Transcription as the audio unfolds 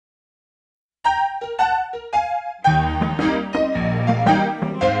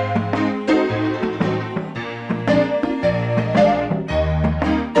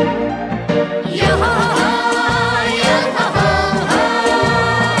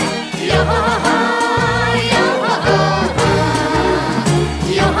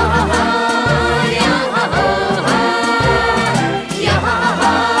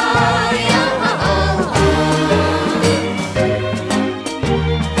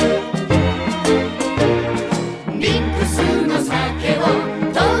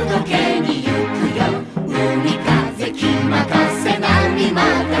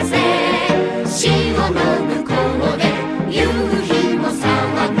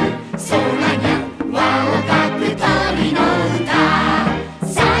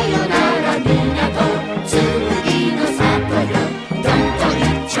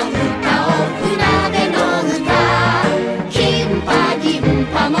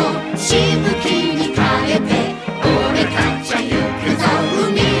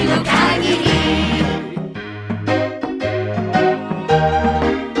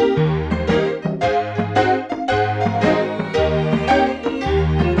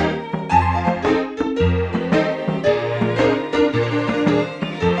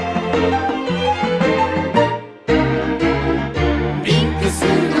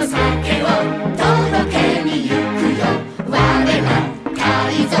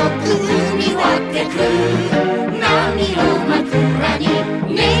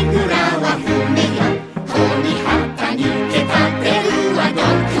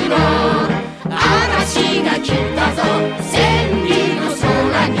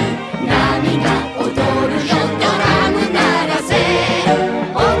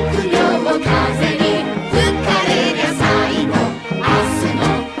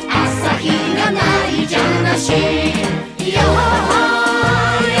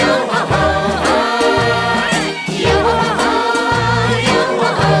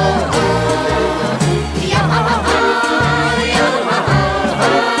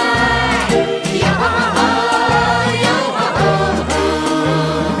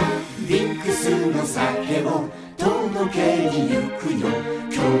酒を届けに行くよ。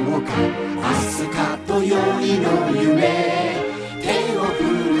今日か明日かとよりの夢、手を振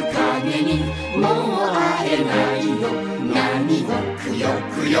る影にもう会えないよ。何をくよ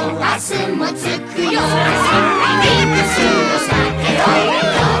くよ明日もつくよ。いくつの酒を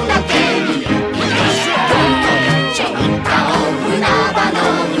届けに行くよ。どんどんやっちゃ歌おう船場の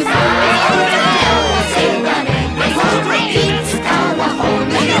歌。せがれでもいつかは本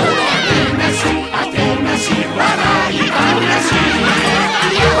当になしあてなし笑い話。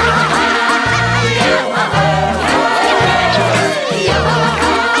やわやわやわ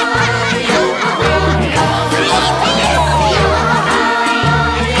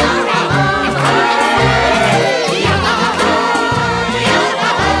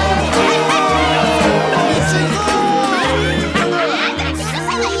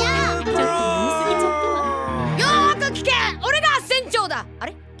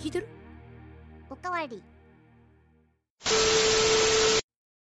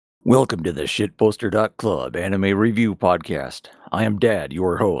Welcome to the Shitposter.club anime review podcast. I am Dad,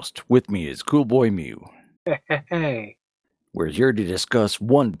 your host. With me is Cool Boy Mew. Hey, We're here to discuss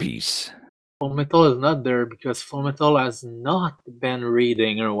One Piece. Fullmetal is not there because Fullmetal has not been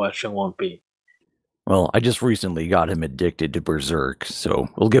reading or watching One Piece. Well, I just recently got him addicted to Berserk, so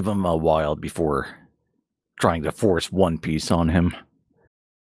we'll give him a while before trying to force One Piece on him.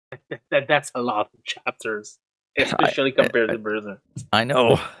 That's a lot of chapters, especially compared to Berserk. I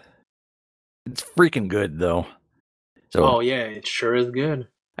know. It's freaking good, though. So, Oh yeah, it sure is good.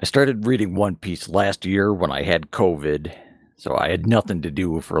 I started reading One Piece last year when I had COVID, so I had nothing to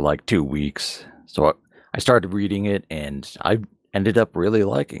do for like 2 weeks. So I started reading it, and I ended up really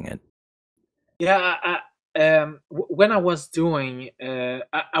liking it. Yeah, when I was doing,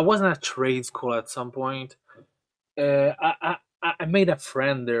 I was in a trade school at some point. I made a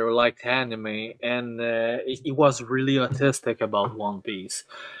friend there who liked anime, and he was really autistic about One Piece.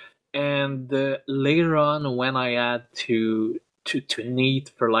 And later on, when I had to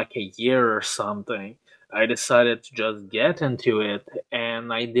NEET for like a year or something, I decided to just get into it,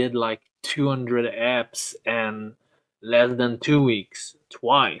 and I did like 200 eps in less than 2 weeks,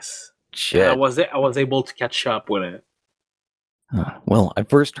 twice. Shit. I was able to catch up with it. Well, I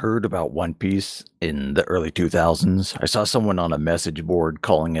first heard about One Piece in the early 2000s. I saw someone on a message board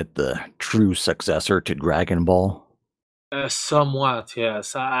calling it the true successor to Dragon Ball. Somewhat,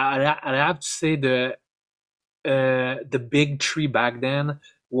 yes. I'd have to say the big three back then,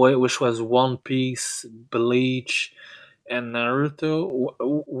 which was One Piece, Bleach, and Naruto.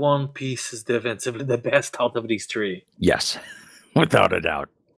 One Piece is definitively the best out of these three. Yes, without a doubt.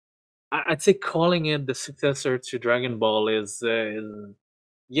 I'd say calling it the successor to Dragon Ball is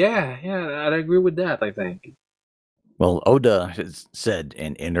yeah, I'd agree with that, I think. Well, Oda has said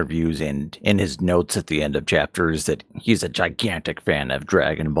in interviews and in his notes at the end of chapters that he's a gigantic fan of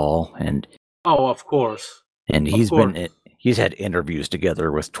Dragon Ball, and Oh, of course. he's had interviews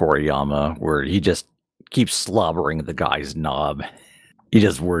together with Toriyama where he just keeps slobbering the guy's knob. He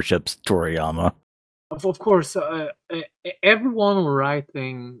just worships Toriyama. Of course, everyone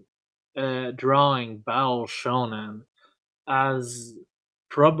writing, drawing Battle Shonen has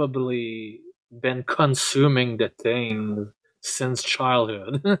probably been consuming the thing since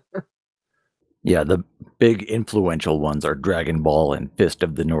childhood. Yeah, the big influential ones are Dragon Ball and Fist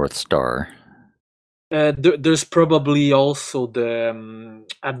of the North Star. There's probably also the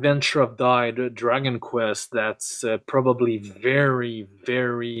Adventure of Dai, the Dragon Quest, that's probably very,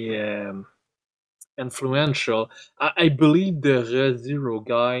 very influential. I believe the ReZero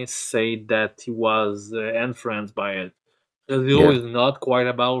guy said that he was influenced by it. ReZero is not quite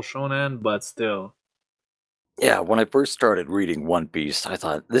about shonen, but still. Yeah, when I first started reading One Piece, I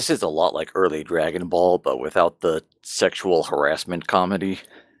thought this is a lot like early Dragon Ball, but without the sexual harassment comedy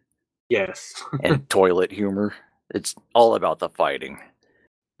Yes. and toilet humor. It's all about the fighting.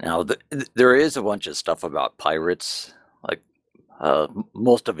 Now, there is a bunch of stuff about pirates. Like,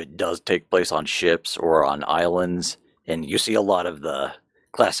 most of it does take place on ships or on islands, and you see a lot of the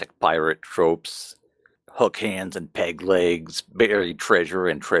classic pirate tropes. Hook hands and peg legs, buried treasure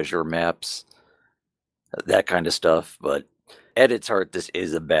and treasure maps, that kind of stuff. But at its heart, this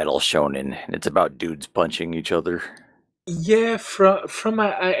is a battle shonen. It's about dudes punching each other. Yeah,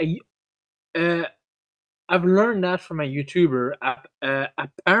 I've learned that from a YouTuber.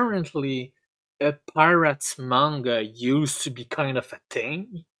 Apparently, a pirates manga used to be kind of a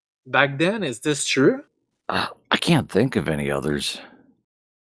thing back then. Is this true? I can't think of any others.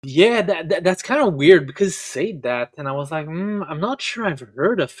 Yeah, that's kind of weird because say that, and I was like, I'm not sure I've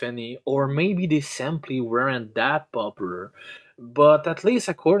heard of any, or maybe they simply weren't that popular. But at least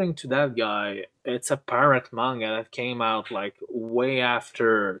according to that guy, it's a pirate manga that came out like way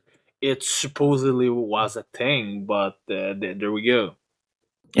after it supposedly was a thing. But there we go.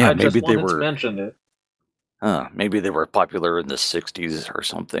 Yeah, I just wanted to mention it. maybe they were popular in the 60s or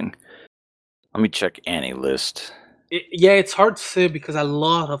something. Let me check AniList. Yeah, it's hard to say because a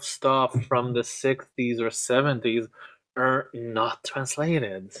lot of stuff from the 60s or 70s are not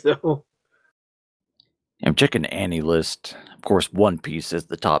translated. So, I'm checking AniList. Of course, One Piece is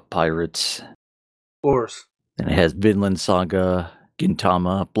the top pirates. of course. Then it has Vinland Saga,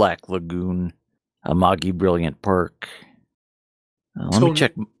 Gintama, Black Lagoon, Amagi Brilliant Park. Let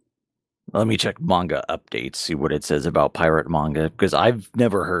me check manga updates, see what it says about pirate manga, because I've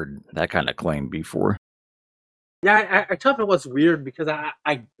never heard that kind of claim before. Yeah, I thought it was weird because I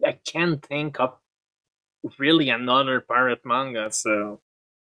can't think of really another pirate manga. So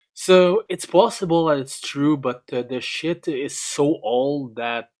it's possible that it's true, but the shit is so old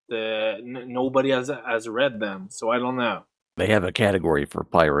that nobody has read them. So I don't know. They have a category for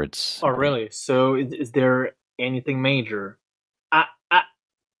pirates. Oh, really? So is there anything major? I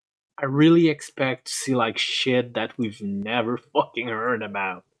I really expect to see like shit that we've never fucking heard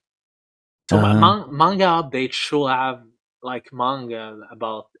about. So manga updates should have like manga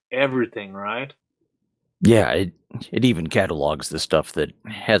about everything, right? Yeah, it even catalogs the stuff that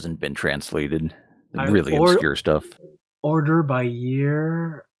hasn't been translated. Really obscure stuff. Order by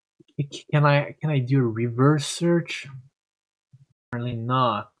year. Can I do a reverse search? Apparently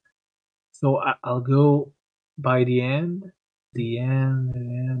not. So I'll go by the end. The end.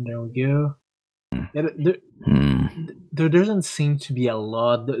 There we go. There doesn't seem to be a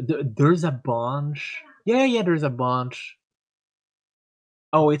lot. There's a bunch. Yeah, there's a bunch.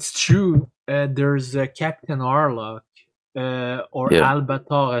 Oh, it's true. There's Captain Harlock, or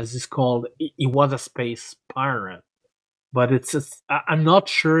Albator, as it's called. He was a space pirate, but I'm not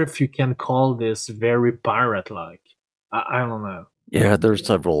sure if you can call this very pirate-like. I don't know. Yeah, there's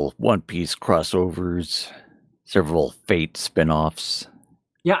several One Piece crossovers, several Fate spin-offs.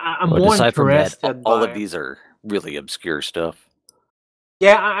 Yeah, I'm more interested. From that, all of these are really obscure stuff.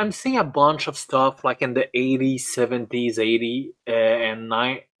 Yeah, I'm seeing a bunch of stuff like in the 80s, 70s,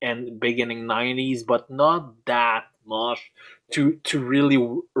 80s, and beginning 90s, but not that much to really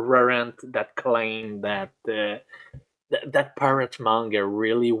warrant that claim that that pirate manga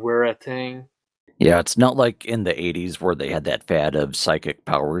really were a thing. Yeah, it's not like in the 80s where they had that fad of psychic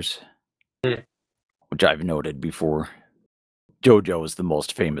powers, which I've noted before. JoJo is the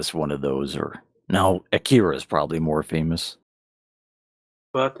most famous one of those, or now Akira is probably more famous.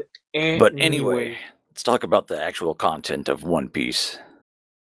 But anyway, let's talk about the actual content of One Piece.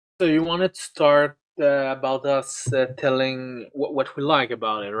 So you wanted to start about us telling what we like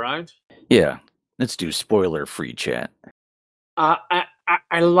about it, right? Yeah, let's do spoiler-free chat.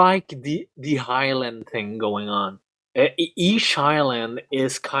 I like the island thing going on. Each island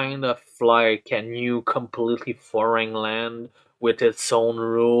is kind of like a new, completely foreign land with its own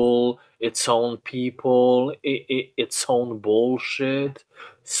rule, its own people, its own bullshit.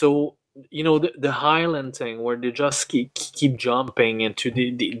 So the Highland thing where they just keep jumping into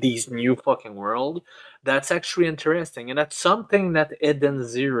these new fucking world. That's actually interesting, and that's something that Eden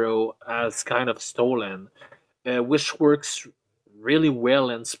Zero has kind of stolen, which works really well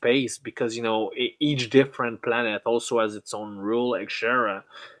in space because each different planet also has its own rule, etc.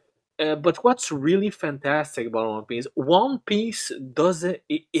 But what's really fantastic about One Piece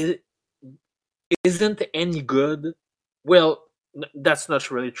isn't any good. Well, that's not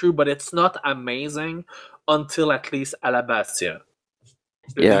really true, but it's not amazing until at least Alabastia.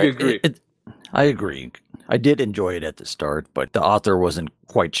 Do you agree? I agree. I did enjoy it at the start, but the author wasn't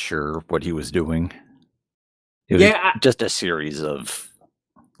quite sure what he was doing. It was just a series of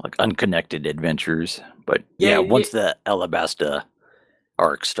like unconnected adventures. But once the Alabasta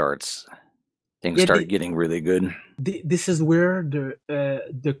arc starts, things start getting really good. This is where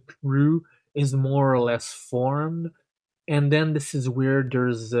the crew is more or less formed, and then this is where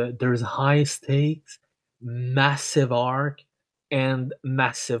there's high stakes, massive arc, and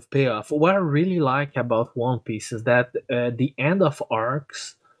massive payoff. What I really like about One Piece is that the end of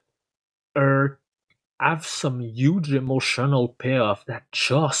arcs have some huge emotional payoff that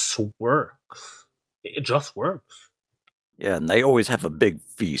just works. It just works. Yeah, and they always have a big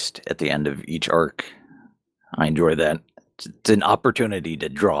feast at the end of each arc. I enjoy that. It's an opportunity to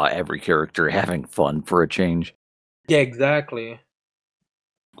draw every character having fun for a change. Yeah, exactly.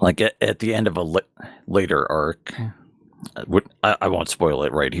 Like at the end of a later arc, I won't spoil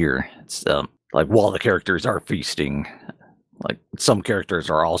it right here. It's like while the characters are feasting, like some characters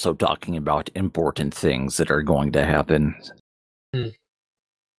are also talking about important things that are going to happen. Hmm.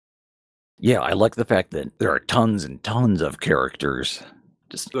 Yeah, I like the fact that there are tons and tons of characters.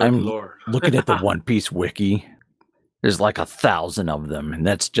 Good I'm lord. looking at the One Piece wiki. There's like 1,000 of them, and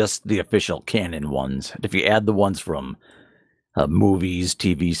that's just the official canon ones. If you add the ones from movies,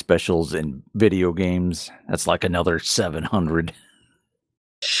 TV specials, and video games, that's like another 700.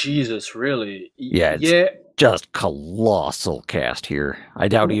 Jesus, really? Yeah, it's Yeah. just colossal cast here. I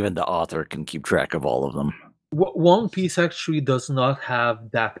doubt even the author can keep track of all of them. One Piece actually does not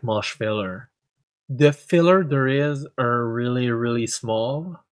have that much filler. The filler there is are really, really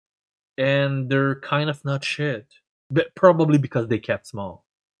small, and they're kind of not shit. But probably because they kept small.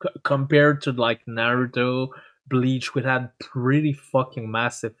 Compared to like Naruto, Bleach, which had pretty fucking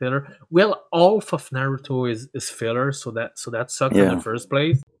massive filler. Well, all of Naruto is filler, so that sucks in the Yeah. first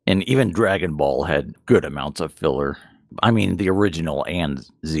place. And even Dragon Ball had good amounts of filler. I mean, the original and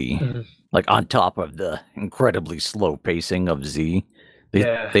Z. Mhm. Like, on top of the incredibly slow pacing of Z,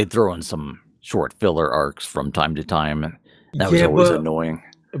 Yeah. they throw in some short filler arcs from time to time. And that was Yeah, always but annoying.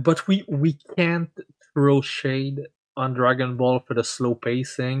 but we can't throw shade on Dragon Ball for the slow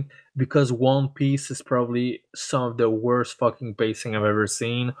pacing because One Piece is probably some of the worst fucking pacing I've ever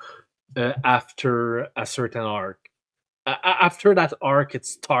seen after a certain arc. After that arc, it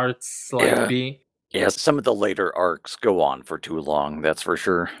starts like Yeah. being. Yeah, some of the later arcs go on for too long, that's for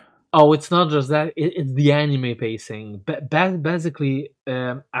sure. Oh, it's not just that; it's the anime pacing. Basically,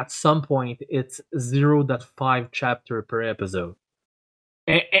 at some point, it's 0.5 chapter per episode.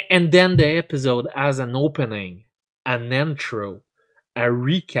 And then the episode has an opening, an intro, a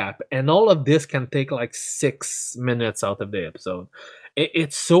recap, and all of this can take like 6 minutes out of the episode.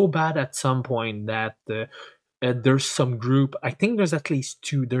 It's so bad at some point that there's some group, I think there's at least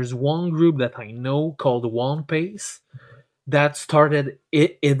two. There's one group that I know called One Piece that started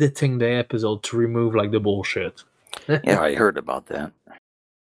editing the episode to remove like the bullshit. Yeah, I heard about that.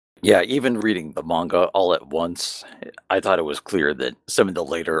 Yeah, even reading the manga all at once, I thought it was clear that some of the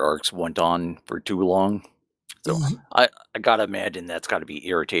later arcs went on for too long. So I gotta imagine that's gotta be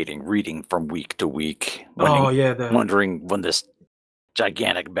irritating reading from week to week, Oh yeah, wondering when this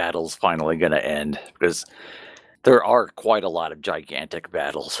gigantic battle's finally gonna end. Because there are quite a lot of gigantic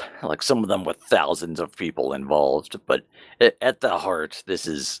battles, like some of them with thousands of people involved. But at the heart, this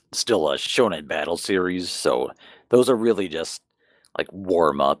is still a shonen battle series, so those are really just like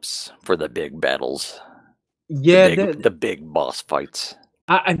warm ups for the big battles, yeah. the big boss fights.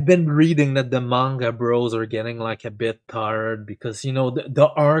 I've been reading that the manga bros are getting like a bit tired because the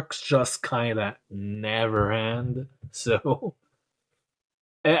arcs just kind of never end. So,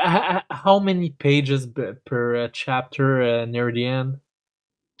 how many pages per chapter near the end?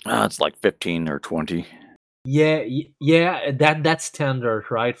 It's like 15 or 20. Yeah, yeah. That's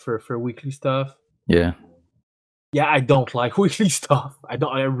standard, right, for weekly stuff. Yeah. Yeah, I don't like weekly stuff. I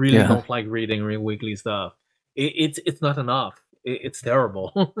really Yeah. don't like reading weekly stuff. It's not enough. It's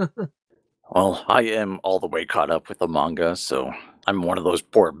terrible. Well, I am all the way caught up with the manga, so I'm one of those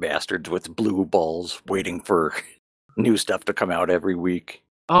poor bastards with blue balls waiting for new stuff to come out every week.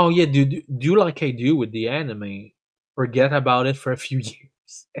 Oh yeah, do like I do with the anime. Forget about it for a few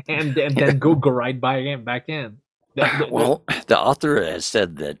years, and then go right back in. Well, the author has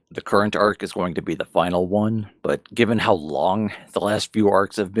said that the current arc is going to be the final one, but given how long the last few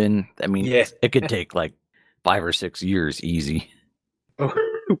arcs have been, I mean, Yeah. it could take like 5 or 6 years easy.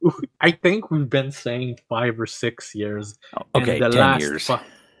 I think we've been saying 5 or 6 years. Okay, in the 10 last years.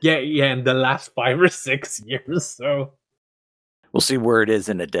 yeah, in the last 5 or 6 years. So We'll see where it is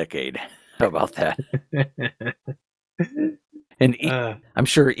in a decade. How about that? And I'm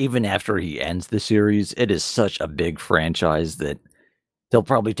sure even after he ends the series, it is such a big franchise that they'll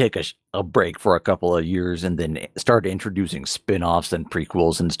probably take a break for a couple of years and then start introducing spin-offs and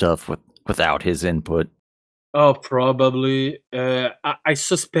prequels and stuff without his input. Oh, probably. I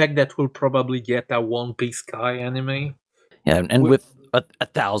suspect that we'll probably get a One Piece Sky anime. Yeah, and with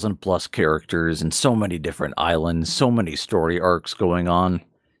 1,000+ characters and so many different islands, so many story arcs going on,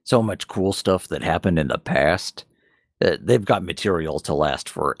 so much cool stuff that happened in the past, they've got material to last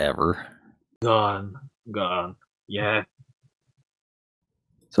forever. Gone. Yeah.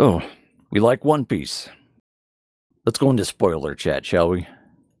 So, we like One Piece. Let's go into spoiler chat, shall we?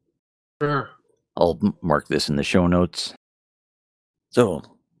 Sure. I'll mark this in the show notes. So,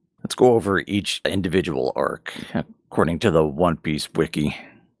 let's go over each individual arc, according to the One Piece wiki.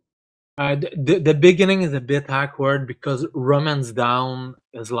 The beginning is a bit awkward because Romance Down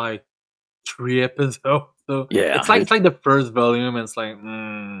is like 3 episodes. So Yeah, it's like the first volume, and it's like,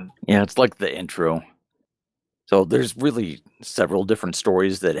 Yeah, it's like the intro. So there's really several different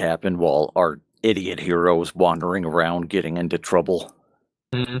stories that happen while our idiot heroes wandering around getting into trouble,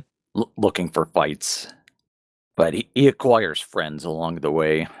 Mhm. looking for fights. But he acquires friends along the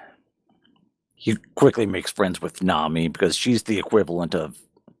way. He quickly makes friends with Nami because she's the equivalent of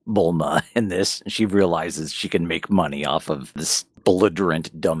Bulma in this. She realizes she can make money off of this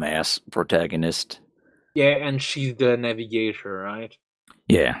belligerent dumbass protagonist. Yeah, and she's the navigator, right?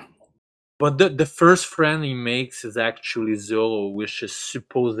 Yeah. But the first friend he makes is actually Zoro, which is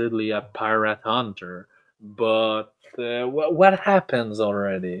supposedly a pirate hunter. But what happens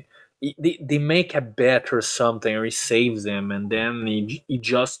already? They make a bet or something, or he saves him, and then he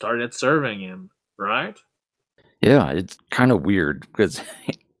just started serving him, right? Yeah, it's kind of weird because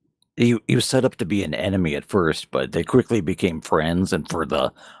he was set up to be an enemy at first, but they quickly became friends, and for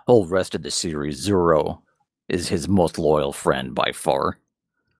the whole rest of the series, Zoro is his most loyal friend by far.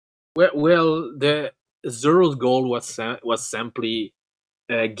 Well, the Zoro's goal was simply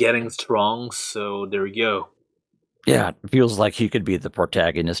getting strong. So there you go. Yeah, it feels like he could be the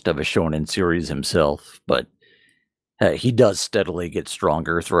protagonist of a shonen series himself, but he does steadily get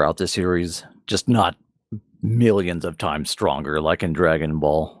stronger throughout the series, just not millions of times stronger like in Dragon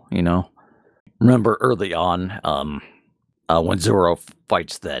Ball, you know? Remember early on, when Zoro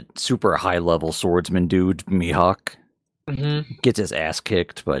fights that super high level swordsman dude, Mihawk, Hmm. gets his ass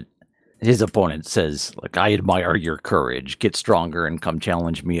kicked, but his opponent says, like, I admire your courage, get stronger and come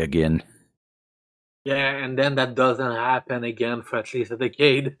challenge me again. Yeah, and then that doesn't happen again for at least a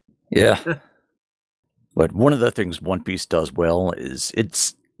decade. Yeah. But one of the things One Piece does well is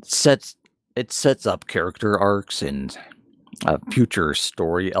sets it sets up character arcs and future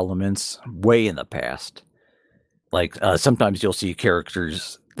story elements way in the past. Like sometimes you'll see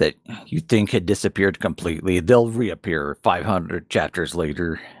characters that you think had disappeared completely. They'll reappear 500 chapters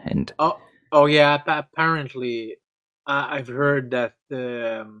later, and Oh yeah. Apparently, I've heard that.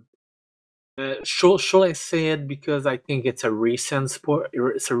 Shall I say it because I think it's a recent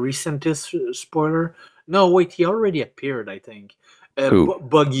It's a recentest spoiler. No, wait, he already appeared. I think. who?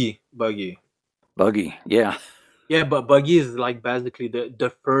 Buggy. Buggy. Yeah, Yeah, but Buggy is like basically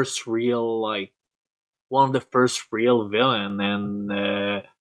the first real like one of the first real villain, and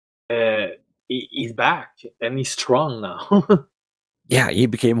he's back and he's strong now. yeah. He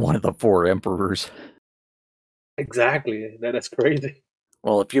became one of the four emperors. Exactly, that is crazy.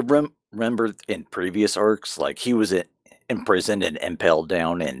 Well, if you remember in previous arcs, like he was imprisoned and impaled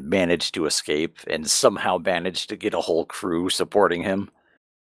down and managed to escape and somehow managed to get a whole crew supporting him.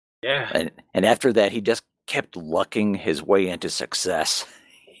 Yeah, And after that, he just kept lucking his way into success.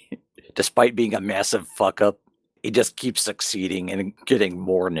 Despite being a massive fuck up, he just keeps succeeding and getting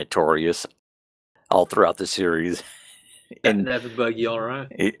more notorious all throughout the series. And that's Buggy, all right.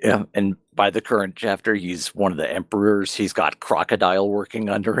 yeah, and by the current chapter, he's one of the emperors. He's got Crocodile working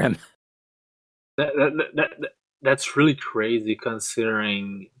under him. That's really crazy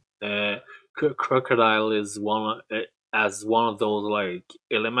considering crocodile is as one of those like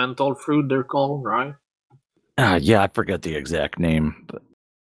elemental fruit they're called, right? Yeah, I forget the exact name, but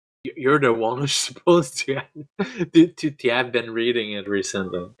You're the one who's supposed to to have been reading it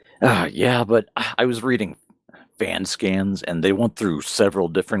recently. yeah, but I was reading fan scans, and they went through several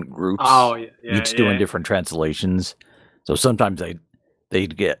different groups, Oh yeah, each doing different translations. So sometimes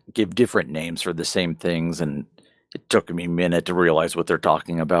they'd give different names for the same things, and it took me a minute to realize what they're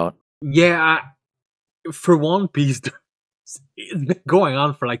talking about. yeah. For One Piece, it's been going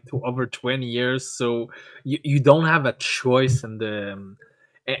on for like over 20 years, so you don't have a choice in the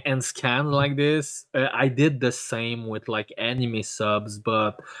and scans like this. I did the same with like anime subs,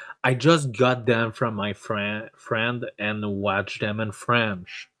 but I just got them from my friend and watched them in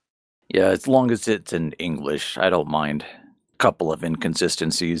French. Yeah, as long as it's in English, I don't mind. Couple of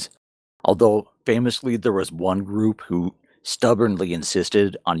inconsistencies. Although famously there was one group who stubbornly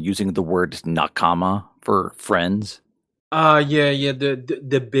insisted on using the word nakama for friends. Yeah,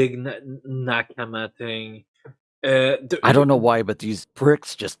 the big Nakama thing. I don't know why, but these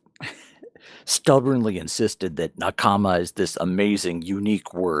pricks just stubbornly insisted that nakama is this amazing,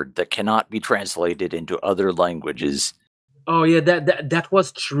 unique word that cannot be translated into other languages. Oh yeah, that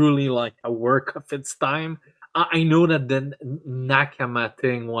was truly like a work of its time. I know that the Nakama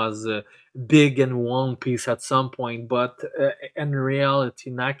thing was big in One Piece at some point, but in reality,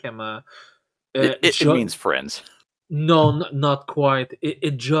 Nakama It means friends. no, not quite.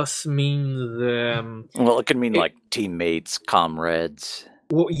 It just means Well, it can mean it, like teammates, comrades.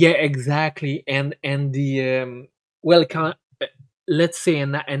 well, yeah, exactly, and the well, let's say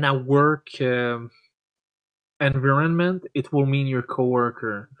in a work environment, it will mean your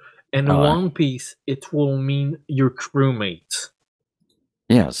coworker. In Uh, One Piece, it will mean your crewmate.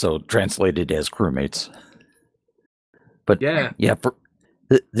 Yeah, so translated as crewmates. But Yeah. yeah,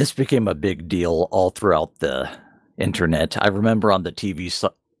 this became a big deal all throughout the internet. I remember on the TV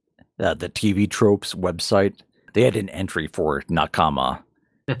Tropes website, they had an entry for Nakama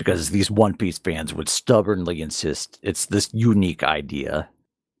because these One Piece fans would stubbornly insist it's this unique idea.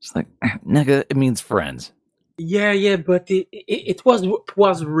 It's like, nigga, it means friends. Yeah, but it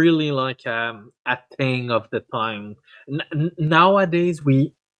was really like a thing of the time. Nowadays,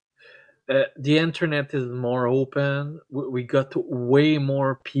 the internet is more open. We got way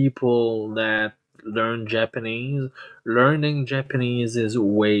more people that learn Japanese. Learning Japanese is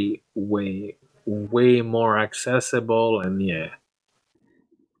way more accessible, and yeah.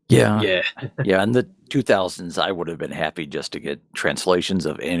 Yeah, in the 2000s, I would have been happy just to get translations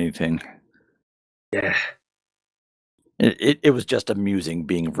of anything. Yeah. It was just amusing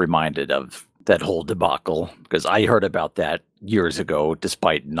being reminded of that whole debacle because I heard about that years ago,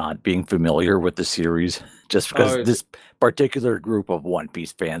 despite not being familiar with the series. Just because this particular group of One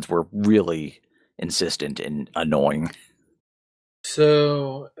Piece fans were really insistent and annoying.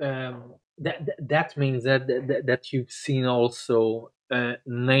 So that means that you've seen also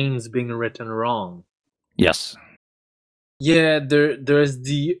names being written wrong. Yes. Yeah, there's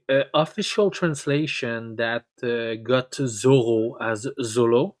the official translation that got Zoro as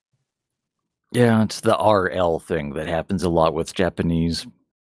Zolo. Yeah, it's the RL thing that happens a lot with Japanese.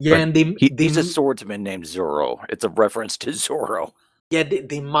 Yeah, But and he's a swordsman named Zoro. It's a reference to Zoro. Yeah,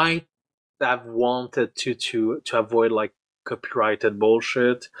 they might have wanted to avoid like copyrighted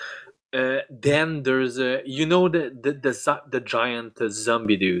bullshit. Then there's the giant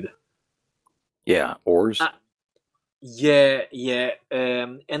zombie dude. Yeah, Oars. Yeah.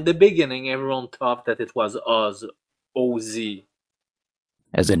 In the beginning, everyone thought that it was Oz, OZ.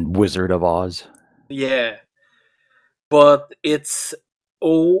 As in Wizard of Oz. Yeah, but it's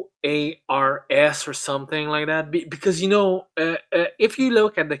OARS or something like that. Because if you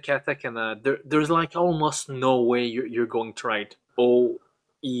look at the katakana, there's like almost no way you're going to write OERS,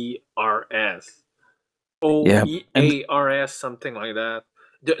 OEARS, something like that.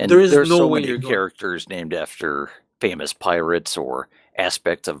 There's no so way many characters named after famous pirates or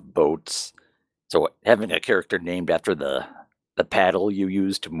aspects of boats. So having a character named after the paddle you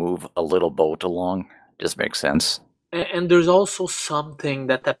use to move a little boat along just makes sense. And there's also something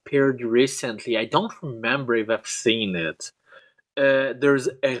that appeared recently. I don't remember if I've seen it. There's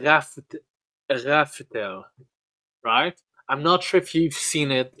a Rafutel, right? I'm not sure if you've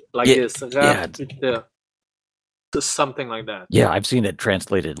seen it like this. Rafutel. Something like that. Yeah, I've seen it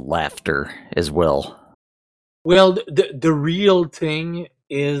translated laughter as well. Well, the real thing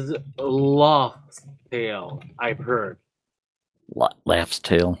is Laugh's Tale, I've heard. Laugh's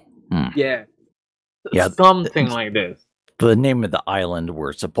Tale? Yeah. Something like this. The name of the island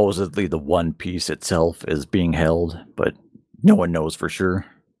where supposedly the One Piece itself is being held, but no one knows for sure.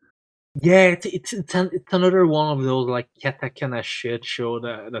 Yeah, it's another one of those like katakana shit show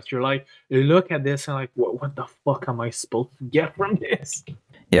that you're like, look at this and like, what the fuck am I supposed to get from this?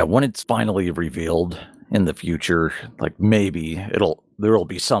 Yeah, when it's finally revealed in the future, like maybe there'll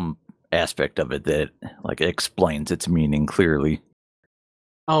be some aspect of it that like explains its meaning clearly.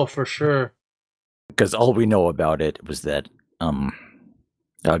 Oh, for sure. Because all we know about it was that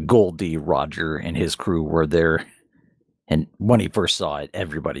Goldie Roger and his crew were there, and when he first saw it,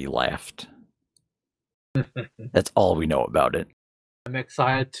 everybody laughed. That's all we know about it. I'm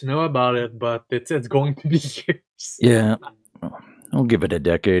excited to know about it, but it's going to be years. Yeah, I'll give it a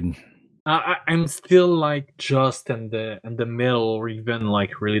decade. I'm still like just in the middle, or even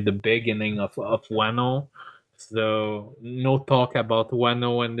like really the beginning of Wano. So no talk about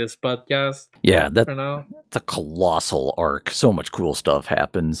Wano in this podcast. Yeah, for now. It's a colossal arc. So much cool stuff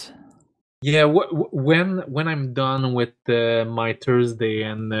happens. Yeah, when I'm done with my Thursday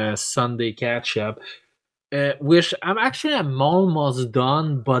and Sunday catch up, which I'm almost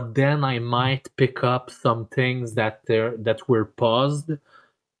done, but then I might pick up some things that were paused.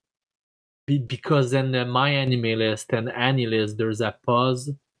 Because in my anime list and Annie list, there's a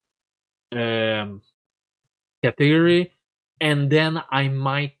pause category, and then I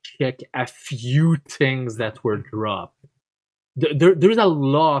might check a few things that were dropped. There's a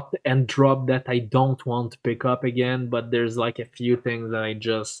lot and drop that I don't want to pick up again, but there's like a few things that I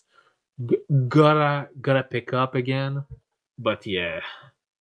just gotta pick up again. But yeah.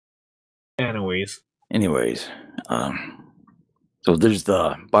 Anyways, so there's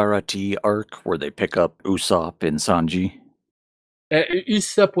the Bharati arc where they pick up Usopp and Sanji.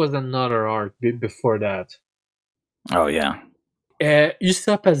 Usopp was another arc before that. Oh yeah.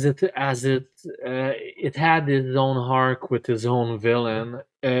 Usopp it had its own arc with his own villain.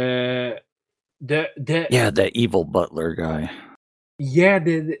 Yeah, that evil butler guy. Yeah,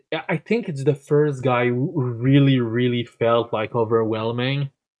 I think it's the first guy who really felt like overwhelming.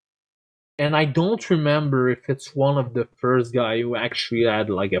 And I don't remember if it's one of the first guy who actually had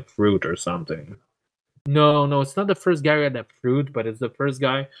like a fruit or something. No, it's not the first guy who had a fruit, but it's the first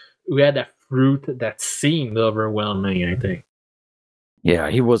guy who had a fruit that seemed overwhelming, I think.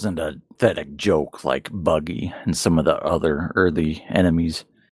 Yeah, he wasn't a pathetic joke like Buggy and some of the other early enemies.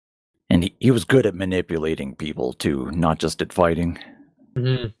 And he was good at manipulating people too, not just at fighting.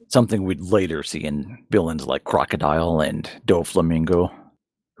 Mhm. Something we'd later see in villains like Crocodile and Doflamingo,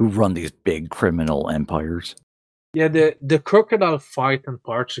 who run these big criminal empires. Yeah, the crocodile fight in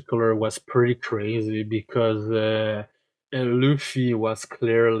particular was pretty crazy because Luffy was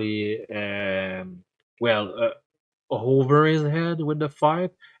clearly over his head with the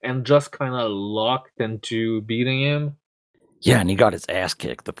fight and just kind of locked into beating him. Yeah, and he got his ass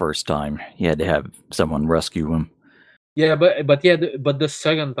kicked the first time. He had to have someone rescue him. Yeah, but the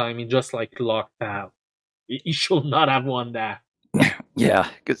second time he just like locked out. He should not have won that. Yeah,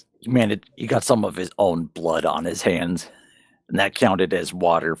 because man, he got some of his own blood on his hands, and that counted as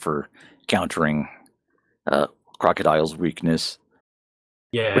water for countering Crocodile's weakness.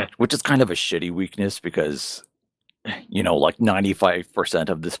 Yeah, Which is kind of a shitty weakness because, like 95%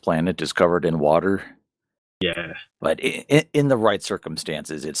 of this planet is covered in water. yeah. But in the right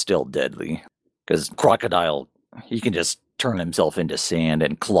circumstances, it's still deadly. Because Crocodile, he can just turn himself into sand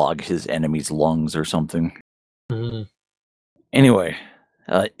and clog his enemy's lungs or something. Mhm. Anyway,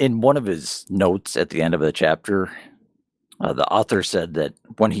 in one of his notes at the end of the chapter, the author said that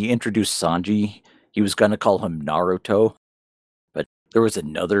when he introduced Sanji, he was going to call him Naruto. But there was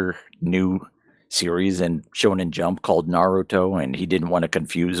another new series in Shonen Jump called Naruto, and he didn't want to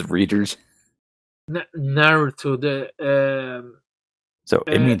confuse readers. Naruto, So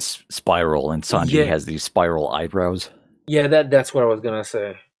it means spiral, and Sanji has these spiral eyebrows. Yeah, that's what I was gonna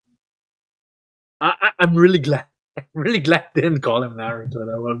say. I'm really glad. I'm really glad they didn't call him Naruto.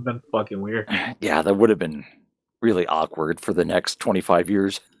 That would have been fucking weird. Yeah, that would have been really awkward for the next 25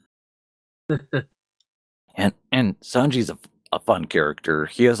 years. and Sanji's a fun character.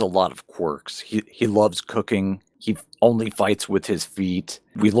 He has a lot of quirks. He loves cooking. He only fights with his feet.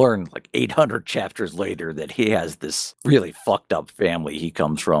 We learn like 800 chapters later that he has this really fucked up family he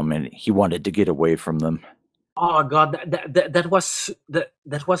comes from, and he wanted to get away from them. Oh god, that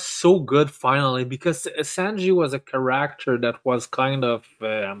was so good finally, because Sanji was a character that was kind of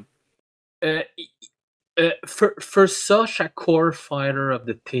for such a core fighter of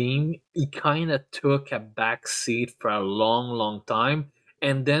the team, he kind of took a back seat for a long time,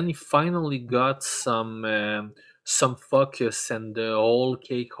 and then he finally got some focus in the whole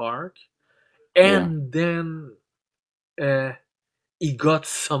cake arc, and then he got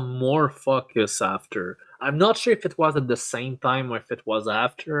some more focus after. I'm not sure if it was at the same time or if it was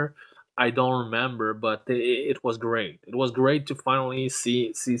after. I don't remember, but it was great. It was great to finally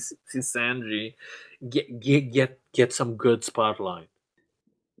see Sanji get some good spotlight.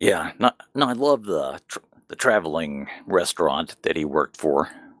 Yeah, I love the traveling restaurant that he worked for.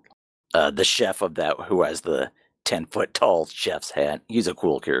 The chef of that, who has the 10-foot tall chef's hat, he's a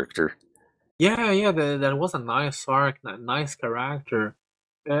cool character. Yeah, that was a nice arc, nice character.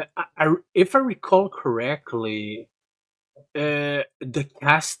 If I recall correctly, the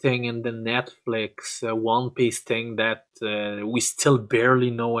casting in the Netflix One Piece thing that we still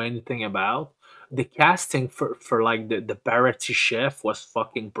barely know anything about, the casting for like the parody chef was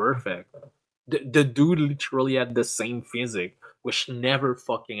fucking perfect. The dude literally had the same physique, which never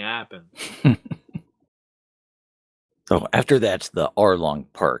fucking happened. So after that's the Arlong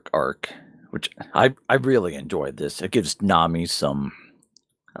Park arc, which I really enjoyed this. It gives Nami some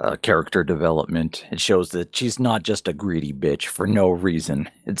character development. It shows that she's not just a greedy bitch for no reason.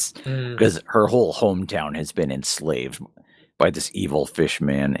 It's because her whole hometown has been enslaved by this evil fish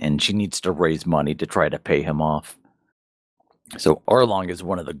man, and she needs to raise money to try to pay him off. So Arlong is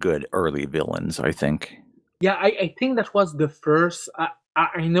one of the good early villains, I think. Yeah, I think that was the first.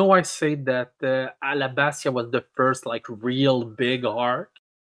 I know I said that Alabastia was the first like real big arc,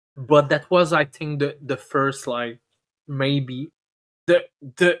 but that was, I think, the first like maybe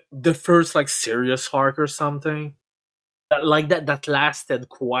the first like serious arc or something like that lasted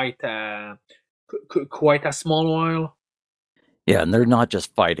quite a small while. Yeah, and they're not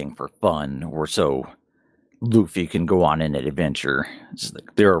just fighting for fun or so Luffy can go on an adventure.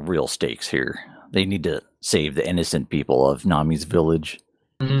 There are real stakes here. They need to save the innocent people of Nami's village.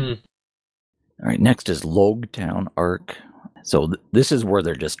 All right, next is Log Town arc. So this is where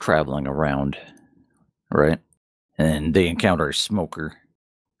they're just traveling around, right? And they encounter Smoker.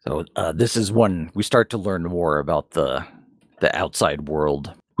 So this is when we start to learn more about the outside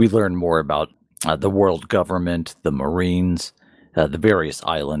world. We learn more about the world government, the Marines, the various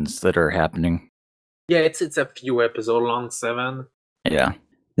islands that are happening. Yeah, it's a few episode long, 7. Yeah.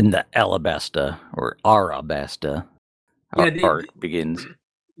 Then the Alabasta or Arabasta arc begins.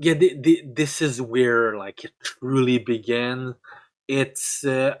 Yeah, this is where like it truly begins. It's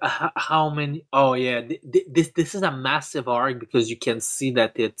how many? Oh yeah, this is a massive arc because you can see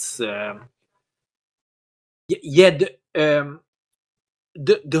that it's yeah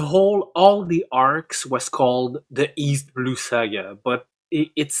the whole all the arcs was called the East Blue Saga, but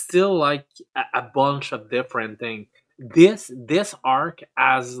it's still like a bunch of different things. This arc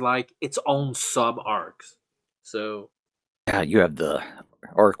has like its own sub arcs. So Yeah, you have the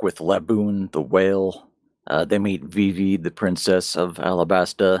arc with Laboon, the whale. They meet Vivi, the princess of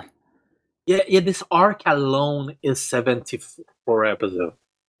Alabasta. yeah, this arc alone is 74 episodes.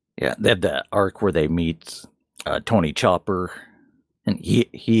 Yeah, they have the arc where they meet Tony Chopper, and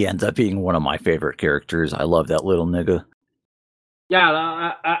he ends up being one of my favorite characters. I love that little nigga.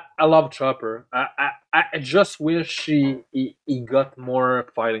 Yeah, I love Chopper. I just wish he got more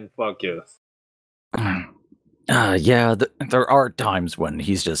fighting focus. Yeah, there are times when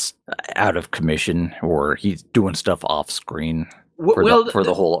he's just out of commission or he's doing stuff off screen for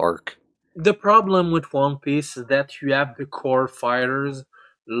the whole arc. The problem with One Piece is that you have the core fighters,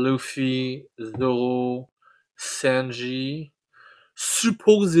 Luffy, Zoro, Sanji,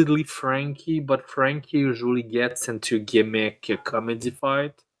 supposedly Frankie, but Frankie usually gets into gimmick comedy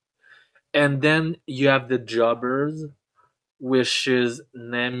fight. And then you have the jobbers, which is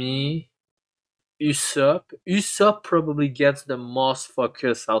Nami, Usopp. Usopp probably gets the most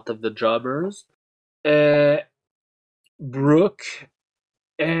focus out of the jobbers. Brooke,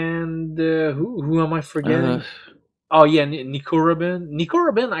 and who am I forgetting? Oh yeah, Nico Robin. Nico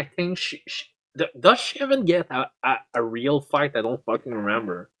Robin, I think she does she even get a real fight? I don't fucking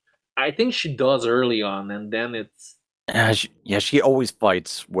remember. I think she does early on, and then it's she always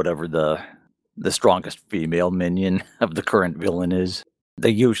fights whatever the strongest female minion of the current villain is.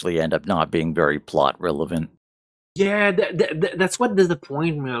 They usually end up not being very plot relevant. Yeah, that's what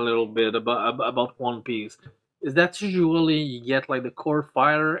disappoints me a little bit about One Piece. Is that usually you get like the core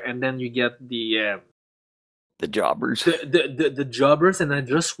fighter, and then you get the jobbers. The jobbers, and I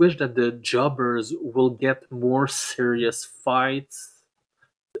just wish that the jobbers will get more serious fights,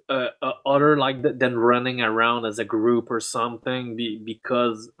 other like than running around as a group or something.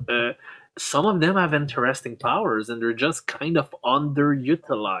 Because some of them have interesting powers, and they're just kind of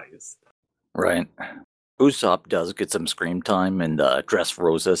underutilized. Right. Usopp does get some screen time in the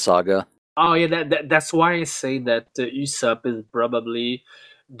Dressrosa saga. Oh yeah, that's why I say that Usopp is probably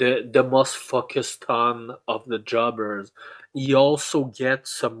the most focused on of the jobbers. He also gets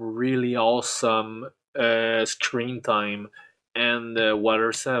some really awesome screen time and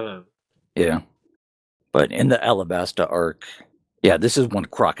Water 7. Yeah. But in the Alabasta arc, yeah, this is when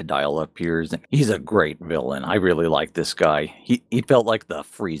Crocodile appears. He's a great villain. I really like this guy. He felt like the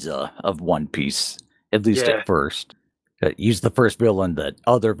Frieza of One Piece, at least at first. He's the first villain that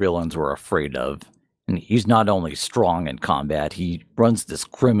other villains were afraid of. And he's not only strong in combat, he runs this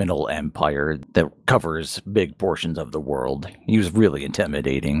criminal empire that covers big portions of the world. He was really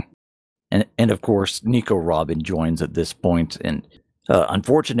intimidating. And of course, Nico Robin joins at this point, and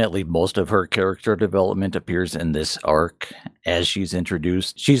unfortunately, most of her character development appears in this arc as she's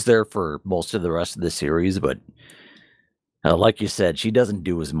introduced. She's there for most of the rest of the series, but like you said, she doesn't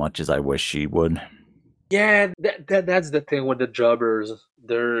do as much as I wish she would. Yeah, that's the thing with the jobbers.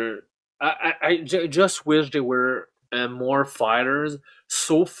 I just wish there were more fighters.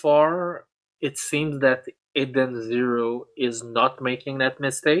 So far, it seems that Eden Zero is not making that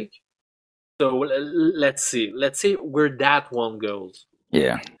mistake. So let's see where that one goes.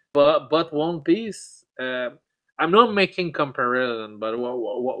 Yeah, but One Piece, I'm not making comparison, but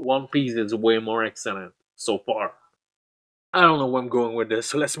One Piece is way more excellent so far. I don't know where I'm going with this,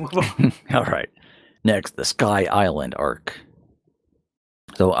 so let's move on. All right. Next, the Sky Island arc.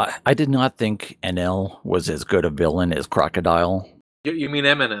 So I did not think NL was as good a villain as Crocodile. You mean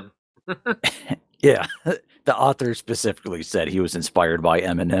Eminem? Yeah, the author specifically said he was inspired by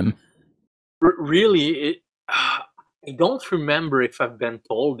Eminem. Really? I don't remember if I've been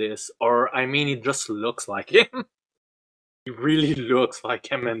told this, or I mean, it just looks like him. He really looks like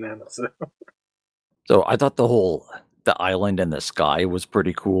Eminem. So I thought the island and the sky was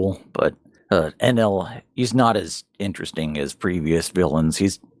pretty cool, but NL, he's not as interesting as previous villains.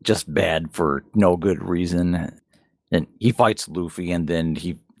 He's just bad for no good reason. And he fights Luffy, and then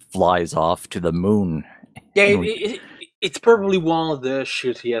he flies off to the moon. Yeah, And we- it's probably one of the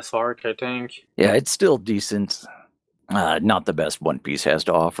shittiest arc, I think. yeah, it's still decent. Not the best One Piece has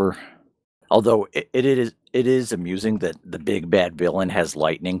to offer. Although it is amusing that the big bad villain has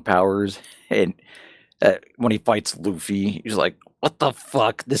lightning powers, and when he fights Luffy, he's like, "What the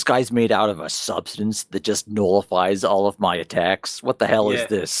fuck? This guy's made out of a substance that just nullifies all of my attacks. What the hell Yeah. is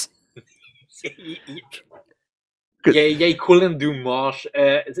this?" Yeah, he couldn't do much.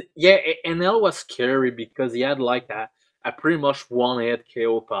 Yeah, NL was scary because he had like a pretty much one-hit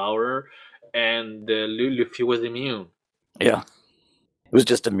KO power, and Luffy was immune. Yeah. It was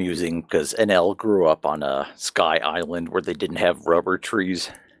just amusing because NL grew up on a sky island where they didn't have rubber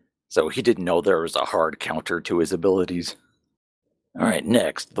trees, so he didn't know there was a hard counter to his abilities. All right,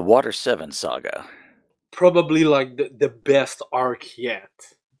 next, the Water 7 saga. Probably like the best arc yet.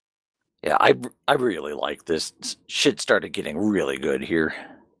 Yeah, I really like this. Shit started getting really good here.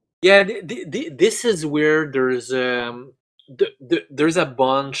 Yeah, this is where there's there's a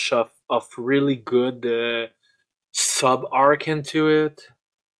bunch of really good sub arc into it.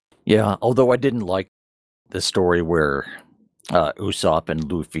 Yeah, although I didn't like the story where Usopp and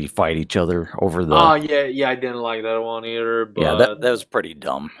Luffy fight each other over the... Oh yeah, I didn't like that one either. But Yeah, that was pretty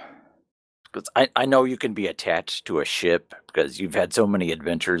dumb. Because I know you can be attached to a ship because you've had so many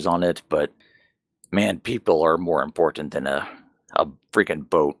adventures on it, but man, people are more important than a freaking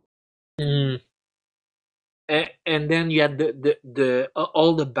boat. Mm. And then you had the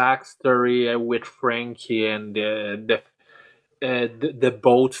all the backstory with Frankie and the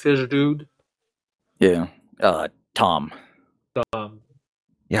boatfish dude. Yeah, Tom. Um,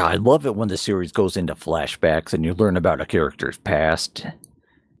 Yeah, I love it when the series goes into flashbacks and you learn about a character's past.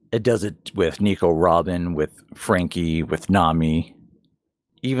 It does it with Nico Robin, with Frankie, with Nami,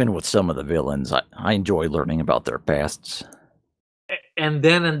 even with some of the villains. I enjoy learning about their pasts. and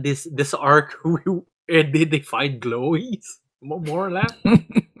then in this arc, did they fight glowies more or less?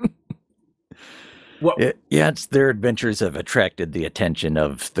 What? Yeah, it's their adventures have attracted the attention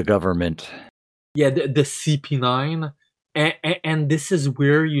of the government. Yeah, the CP9, and this is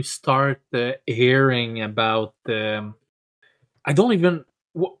where you start hearing about I don't even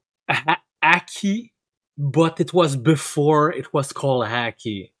Aki, but it was before it was called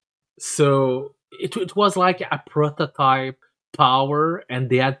Haki. So it was like a prototype power, and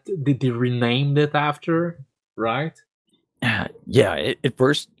they renamed it after, right? Yeah, at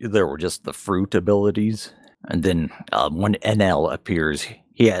first there were just the fruit abilities, and then when NL appears,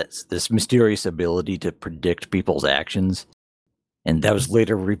 he has this mysterious ability to predict people's actions, and that was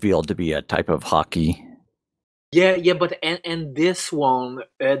later revealed to be a type of hockey. Yeah, but and this one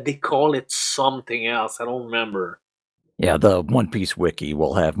they call it something else. I don't remember. Yeah, the One Piece wiki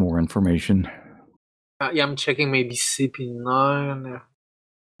will have more information. Yeah, I'm checking maybe CP9,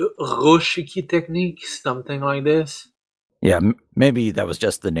 Roshiki technique, something like this. Yeah, maybe that was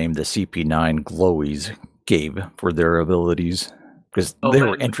just the name the CP9 Glowies gave for their abilities, because they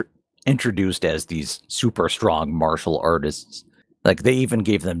were introduced as these super strong martial artists. Like, they even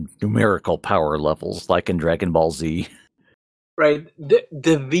gave them numerical power levels, like in Dragon Ball Z. Right.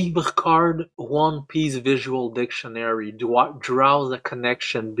 The Weber card One Piece Visual Dictionary draws a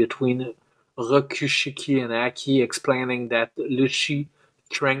connection between Rokushiki and Aki, explaining that Luchi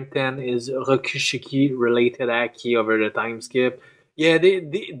Strengthen is Rokushiki related Aki over the time skip. Yeah,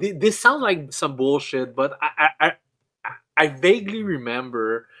 this sounds like some bullshit, but I vaguely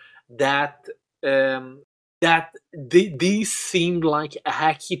remember that that these seemed like a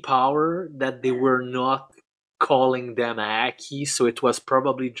Haki power, that they were not calling them Haki, so it was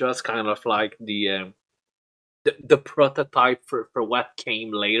probably just kind of like the prototype for what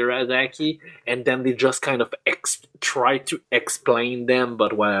came later as Haki, and then they just kind of tried to explain them,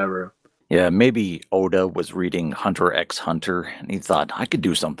 but whatever. Yeah, maybe Oda was reading Hunter x Hunter, and he thought, I could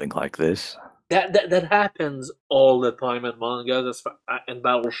do something like this. That happens all the time in mangas and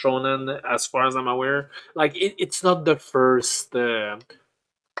Battle Shonen, as far as I'm aware. Like, it's not the first a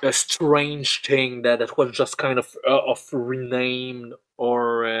strange thing that was just kind of renamed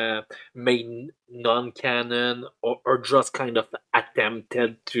or made non-canon, or just kind of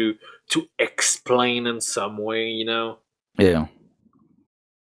attempted to explain in some way, you know. Yeah.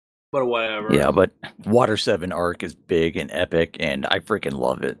 But whatever. Yeah, but Water 7 arc is big and epic, and I freaking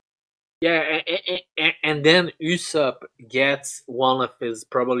love it. Yeah, and then Usopp gets one of his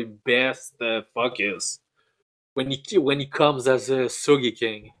probably best fuckers when he comes as a Sugi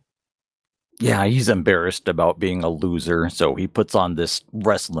King. Yeah, he's embarrassed about being a loser, so he puts on this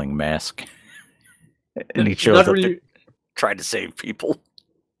wrestling mask, and he shows up to try to save people.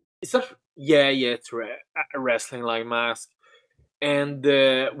 It's not Yeah, it's wrestling like mask. And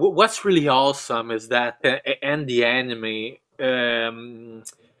what's really awesome is that in the anime,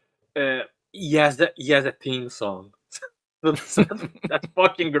 he has a theme song. That's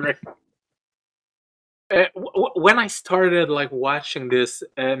fucking great. When I started like watching this,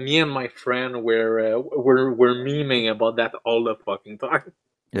 me and my friend were memeing about that all the fucking time.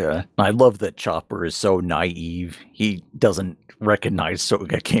 Yeah, I love that Chopper is so naive. He doesn't recognize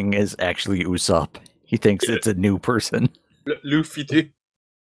Soga King as actually Usopp. He thinks it's a new person. Luffy too,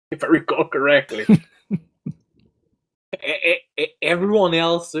 if I recall correctly. Everyone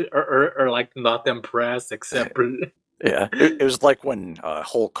else are like not impressed except Yeah, it was like when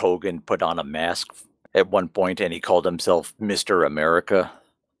Hulk Hogan put on a mask at one point and he called himself Mr. America.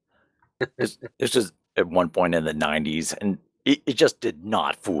 It's just at one point in the 90s, and it just did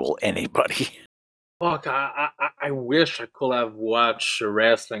not fool anybody. Fuck, I wish I could have watched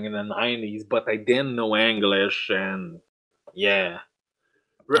wrestling in the 90s, but I didn't know English, and yeah.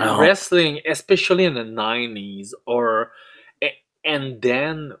 Oh, Wrestling, especially in the 90s, and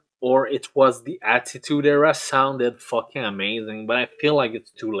then, or it was the Attitude Era, sounded fucking amazing, but I feel like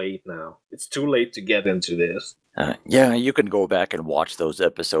it's too late now. It's too late to get into this. yeah, you can go back and watch those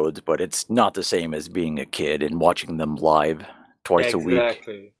episodes, but it's not the same as being a kid and watching them live twice a week.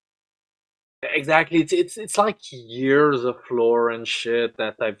 Exactly. Exactly. It's like years of lore and shit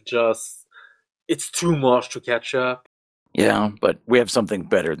that I've just. It's too much to catch up. Yeah, but we have something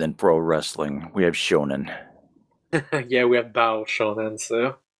better than pro wrestling. We have shonen. Yeah, we have Bao Shonen,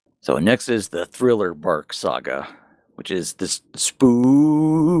 so. So next is the Thriller Bark Saga, which is this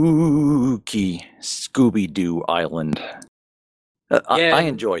spooky Scooby-Doo island. I Yeah,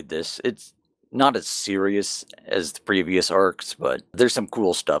 enjoyed this. It's not as serious as the previous arcs, but there's some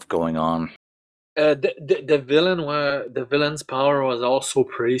cool stuff going on. the villain's power was also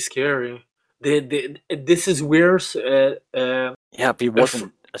pretty scary. This is where Yeah, if he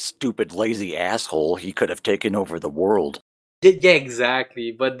wasn't a stupid, lazy asshole, he could have taken over the world. yeah,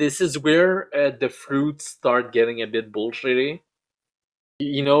 exactly. But this is where the fruits start getting a bit bullshitty.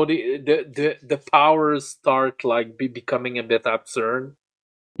 You know, the powers start like becoming a bit absurd.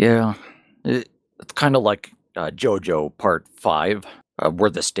 Yeah, it's kind of like JoJo Part 5, where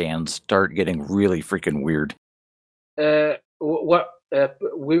the stands start getting really freaking weird. What?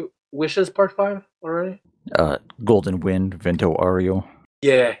 Wishes Part 5 already? Golden Wind, Vento Ario.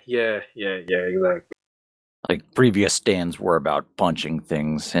 Yeah, exactly. Like previous stands were about punching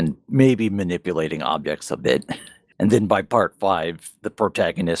things and maybe manipulating objects a bit. And then by part 5, the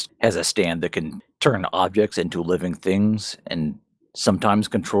protagonist has a stand that can turn objects into living things and sometimes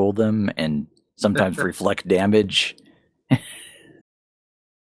control them and sometimes reflect damage and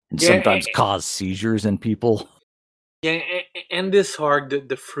Yeah, sometimes cause seizures in people. yeah, and this arc,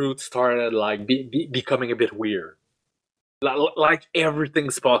 the fruit started like becoming a bit weird. Like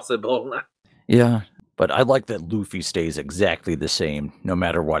everything's possible. Yeah, but I like that Luffy stays exactly the same no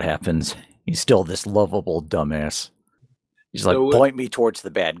matter what happens. He's still this lovable dumbass. He's like, So, point me towards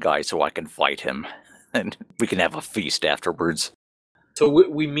the bad guy so I can fight him, and we can have a feast afterwards. so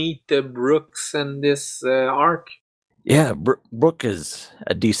we meet Brooks in this arc. Yeah, Brook is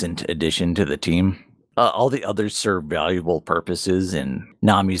a decent addition to the team. All the others serve valuable purposes, and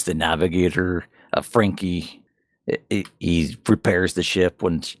Nami's the navigator. Frankie, he repairs the ship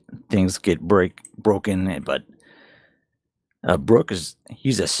when things get broken. But Brook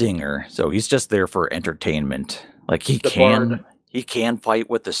he's a singer, so he's just there for entertainment. Like The bard. he can fight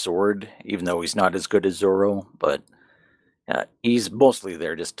with the sword, even though he's not as good as Zoro. But he's mostly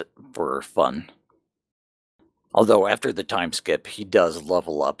there just for fun. Although after the time skip, he does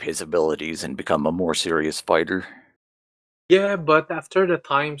level up his abilities and become a more serious fighter. Yeah, but after the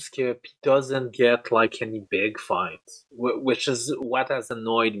time skip, he doesn't get like any big fights, which is what has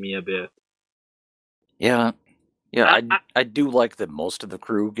annoyed me a bit. Yeah, I, I, I do like that most of the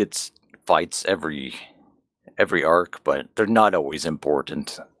crew gets fights every arc, but they're not always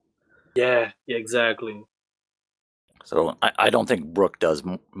important. yeah, exactly. So I don't think Brook does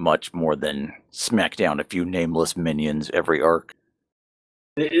much more than smack down a few nameless minions every arc.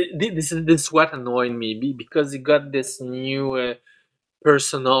 This is what annoyed me because he got this new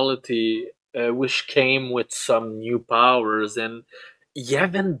personality, which came with some new powers, and you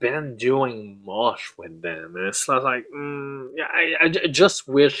haven't been doing much with them. And it's not like, yeah, I just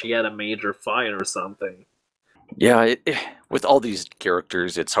wish he had a major fight or something. Yeah, with all these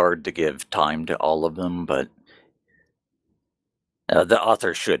characters, it's hard to give time to all of them, but the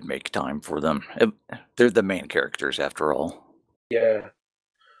author should make time for them. They're the main characters, after all. Yeah.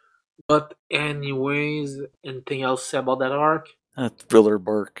 But anyways, anything else about that arc? Thriller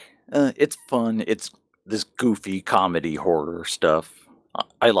Bark. It's fun. It's this goofy comedy horror stuff.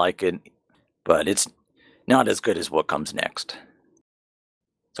 I like it, but it's not as good as what comes next.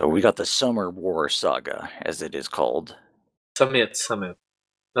 So we got the Summer War Saga, as it is called. Summit,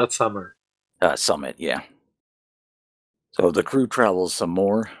 not summer. Summit, yeah. So the crew travels some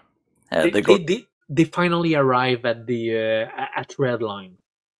more. They finally arrive at the at Red Line.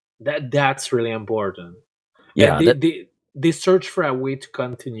 That's really important. Yeah, they search for a way to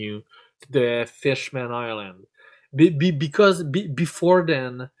continue to the Fishman Island, because before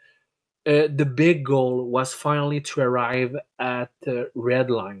then, the big goal was finally to arrive at Red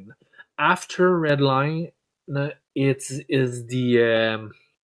Line. After Red Line, it's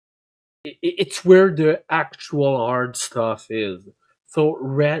where the actual hard stuff is. So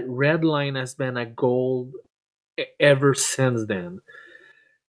Red Line has been a goal ever since then.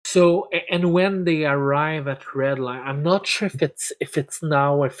 So, and when they arrive at Red Line, I'm not sure if it's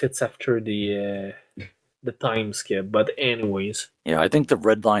now or if it's after the time skip. But anyways, yeah, I think the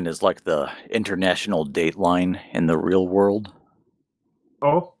Red Line is like the international date line in the real world.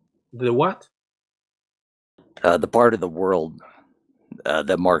 oh, the what? The part of the world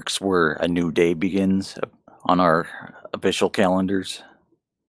that marks where a new day begins on our official calendars.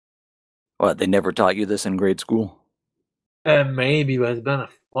 What, they never taught you this in grade school? Maybe, but it's been a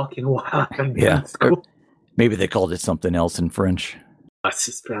fucking while. Yeah, maybe they called it something else in French. That's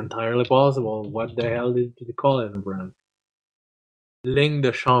just entirely possible. What the hell did you call it in French? Ligne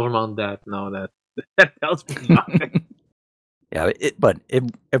de changement date. No, that tells me nothing. Yeah, but it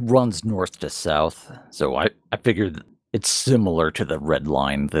runs north to south, so I figured it's similar to the Red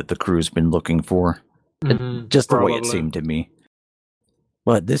Line that the crew's been looking for. Just the way it seemed to me.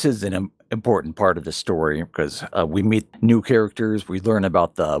 But this is an important part of the story because we meet new characters. We learn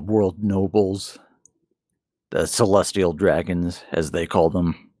about the world nobles, the celestial dragons, as they call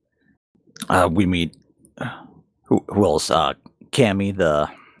them. We meet who else? Cammy,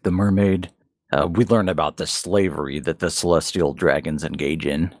 the mermaid. We learn about the slavery that the celestial dragons engage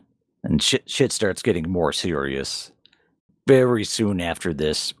in, and shit starts getting more serious. Very soon after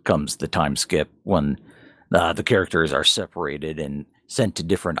this comes the time skip when the characters are separated and sent to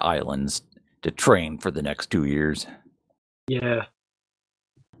different islands to train for the next 2 years. Yeah.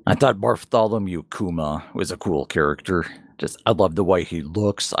 I thought Bartholomew Kuma was a cool character. I love the way he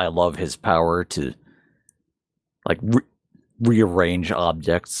looks. I love his power to like rearrange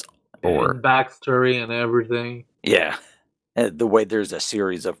objects or and backstory and everything. Yeah. The way there's a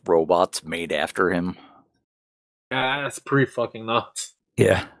series of robots made after him. Yeah, that's pretty fucking nuts.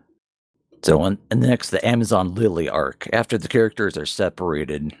 Yeah. So, and next, the Amazon Lily arc. After the characters are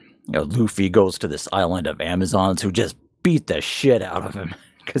separated, Luffy goes to this island of Amazons who just beat the shit out of him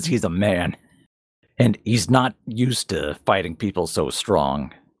because he's a man. And he's not used to fighting people so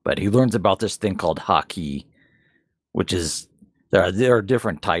strong, but he learns about this thing called Haki, which is, there are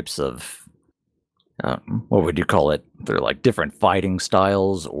different types of, what would you call it? They're like different fighting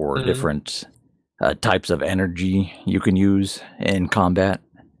styles or different types of energy you can use in combat.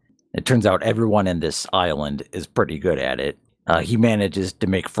 It turns out everyone in this island is pretty good at it. He manages to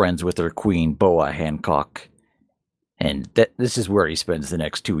make friends with their queen, Boa Hancock. And this is where he spends the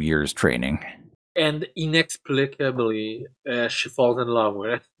next 2 years training. And inexplicably, she falls in love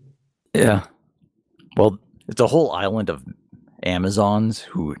with it. Yeah. Well, it's a whole island of Amazons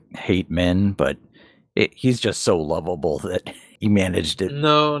who hate men, but he's just so lovable that he managed it.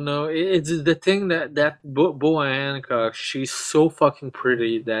 No, it's the thing that Boa Hancock, she's so fucking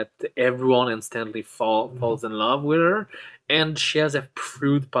pretty that everyone instantly falls in love with her, and she has a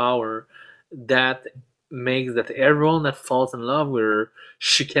fruit power that makes that everyone that falls in love with her,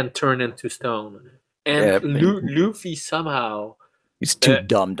 she can turn into stone. And Luffy somehow... He's too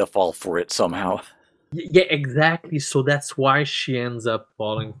dumb to fall for it somehow. Yeah, exactly. So that's why she ends up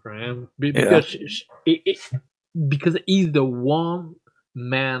falling for him. Because because he's the one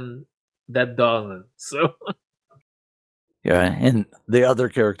man that doesn't. So yeah, and the other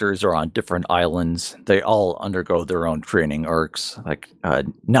characters are on different islands. They all undergo their own training arcs. Like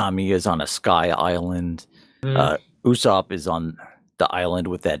Nami is on a sky island. Usopp is on the island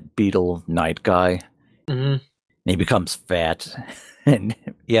with that beetle knight guy. And he becomes fat, and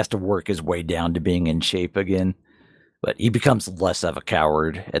he has to work his way down to being in shape again. But he becomes less of a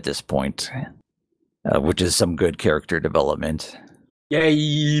coward at this point. Which is some good character development. Yeah,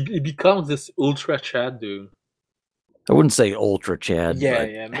 he becomes this Ultra Chad dude. I wouldn't say Ultra Chad.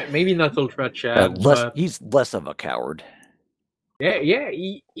 Yeah, maybe not Ultra Chad. He's less of a coward. Yeah,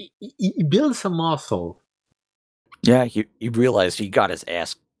 he builds some muscle. Yeah, he realized he got his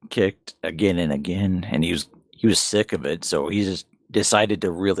ass kicked again and again, and he was sick of it, so he just decided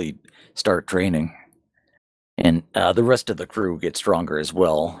to really start training. And the rest of the crew get stronger as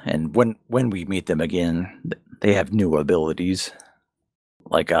well. And when we meet them again, they have new abilities.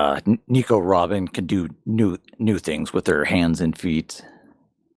 Like Nico Robin can do new things with their hands and feet,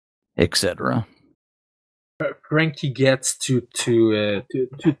 etc. Frankie gets to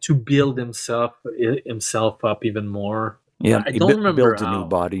build himself up even more. Yeah, I he don't remember builds a new how.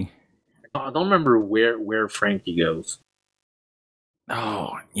 body. I don't remember where Frankie goes.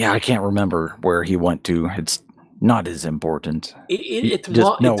 Oh, yeah, I can't remember where he went to. It's not as important. It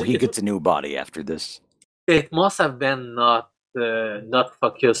He gets a new body after this. it must have been not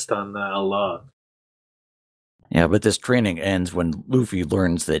focused on a lot. Yeah, but this training ends when Luffy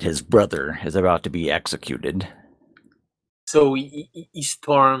learns that his brother is about to be executed. So he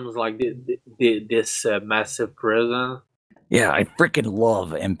storms like this massive prison. Yeah, I freaking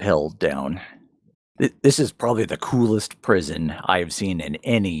love Impelled Down. This is probably the coolest prison I've seen in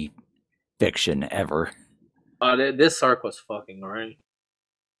any fiction ever. This arc was fucking right.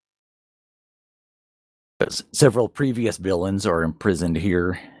 Because several previous villains are imprisoned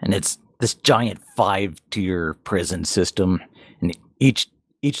here, and it's this giant 5-tier prison system, and each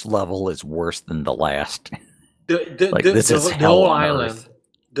level is worse than the last. The whole island. Earth.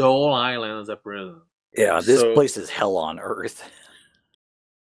 The whole island is a prison. Yeah, this place is hell on earth.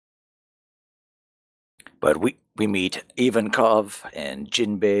 But we meet Ivankov and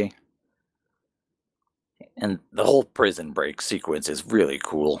Jinbei, and the whole prison break sequence is really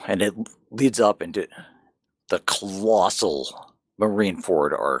cool, and it leads up into the colossal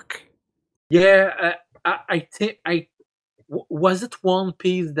Marineford arc. Yeah, I think was it One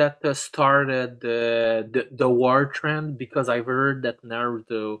Piece that started the war trend, because I've heard that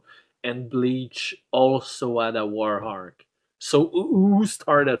Naruto and Bleach also had a war arc. So who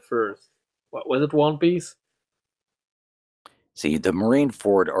started first? What was it? One Piece? See, the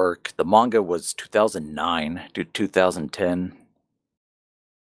Marineford arc, the manga was 2009 to 2010.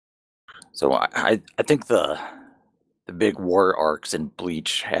 So I think the big war arcs in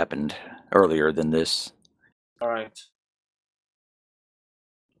Bleach happened earlier than this. All right.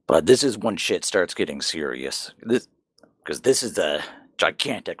 But this is when shit starts getting serious. Because this is a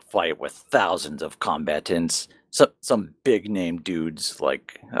gigantic fight with thousands of combatants. Some big name dudes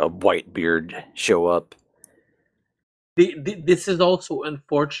like Whitebeard show up. This is also,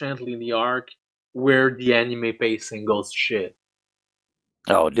 unfortunately, the arc where the anime pacing goes shit.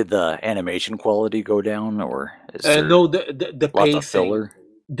 Oh, did the animation quality go down, or is no? The lots pacing. Of filler?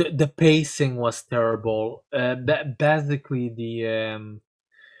 The pacing was terrible. Basically,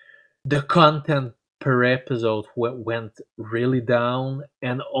 the content per episode went really down,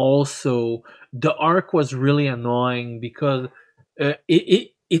 and also the arc was really annoying because it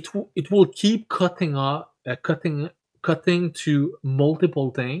will keep cutting to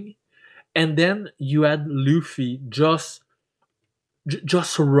multiple things, and then you had Luffy just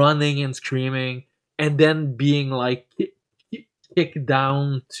running and screaming, and then being like kicked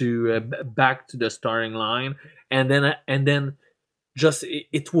down to back to the starting line, and then just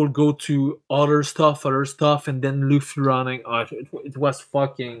it will go to other stuff, and then Luffy running. Oh, it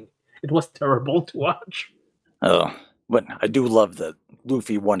was terrible to watch. Oh, but I do love that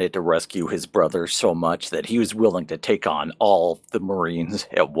Luffy wanted to rescue his brother so much that he was willing to take on all the Marines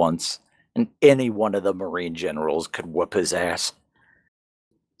at once, and any one of the Marine generals could whoop his ass.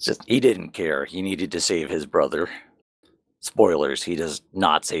 Just he didn't care. He needed to save his brother. Spoilers: he does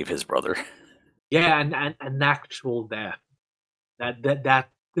not save his brother. Yeah, an actual death.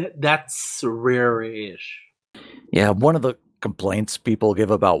 That's rare-ish. Yeah, one of the complaints people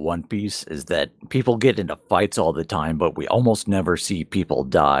give about One Piece is that people get into fights all the time, but we almost never see people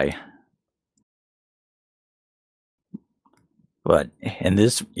die. But in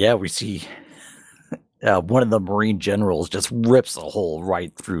this, yeah, we see one of the Marine generals just rips a hole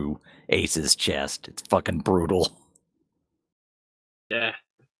right through Ace's chest. It's fucking brutal. Yeah.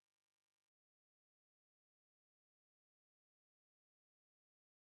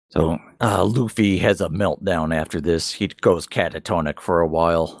 So Luffy has a meltdown after this. He goes catatonic for a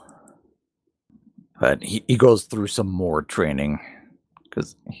while. But he goes through some more training.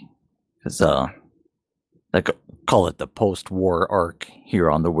 Because they call it the post-war arc here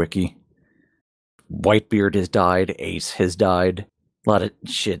on the wiki. Whitebeard has died. Ace has died. A lot of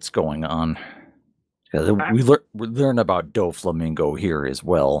shit's going on. We learn about Doflamingo here as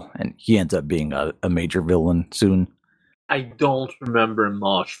well. And he ends up being a major villain soon. I don't remember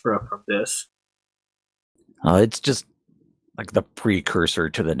much from this. It's just like the precursor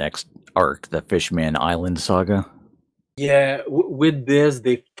to the next arc, the Fishman Island saga. Yeah, with this,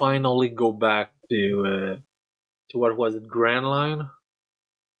 they finally go back to what was it, Grand Line?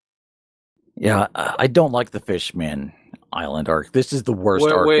 Yeah, I don't like the Fishman Island arc. This is the worst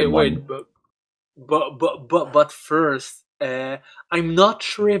Wait, arc wait, in one. wait, but first, I'm not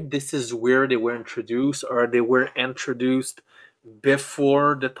sure if this is where they were introduced or they were introduced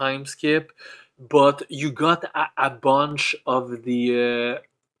before the time skip, but you got a bunch of the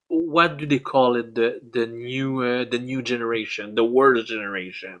what do they call it, the new generation, the worst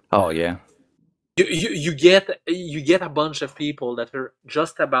generation. Oh yeah, You get a bunch of people that are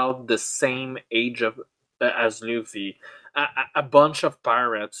just about the same age of as Luffy, a bunch of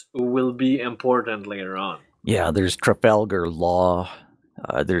pirates who will be important later on. yeah. There's Trafalgar Law.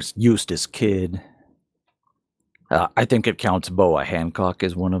 There's Eustace Kid. I think it counts Boa Hancock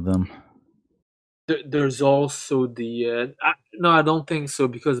as one of them. There's also the no, I don't think so,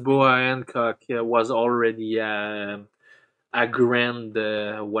 because Boa Hancock was already a grand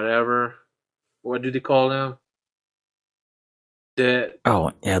whatever. What do they call them? The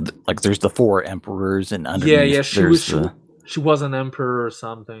Oh yeah, like there's the four emperors, and yeah, underneath yeah, there's the she was an emperor or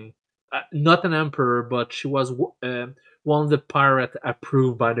something. Not an emperor, but she was one of the pirate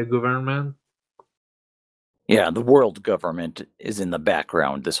approved by the government. yeah, the world government is in the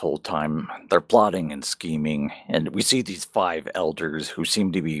background this whole time. They're plotting and scheming, and we see these five elders who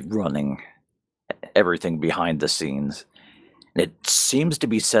seem to be running everything behind the scenes. And it seems to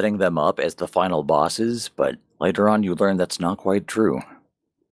be setting them up as the final bosses, but later on you learn that's not quite true.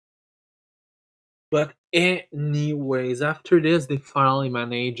 But anyways, after this, they finally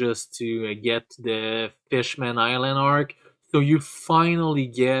manages to get the Fishman Island arc. So you finally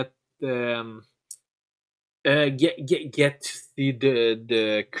um, get to see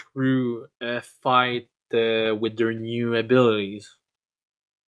the crew fight with their new abilities.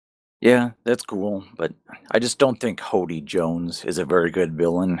 Yeah, that's cool, but I just don't think Hody Jones is a very good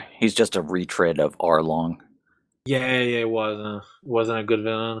villain. He's just a retread of Arlong. Yeah, yeah, it wasn't a good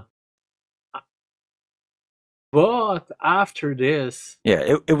villain. But after this,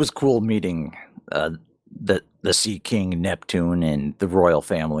 Yeah, it was cool meeting the Sea King Neptune and the royal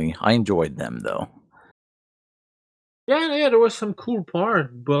family. I enjoyed them though. yeah, there was some cool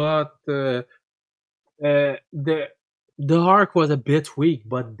part, but the arc was a bit weak.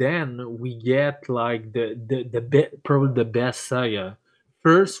 But then we get like the bit, probably the best saga.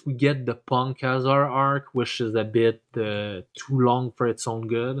 First, we get the Punkazar arc, which is a bit too long for its own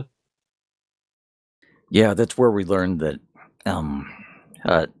good. Yeah, that's where we learned that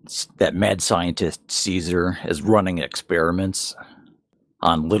that mad scientist Caesar is running experiments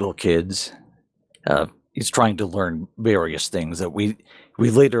on little kids. He's trying to learn various things that we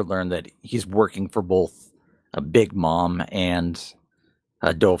later learn that he's working for both Big Mom and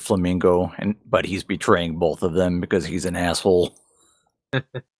Doflamingo, but he's betraying both of them because he's an asshole.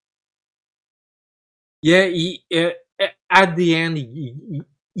 Yeah, at the end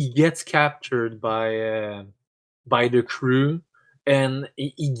he gets captured by the crew, and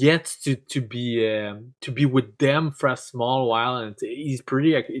he gets to be with them for a small while, and it's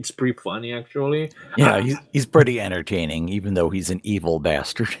pretty funny actually. Yeah, he's pretty entertaining, even though he's an evil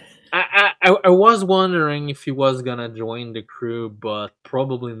bastard. I was wondering if he was gonna join the crew, but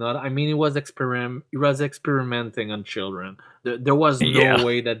probably not. I mean, he was experimenting on children. There was no Yeah.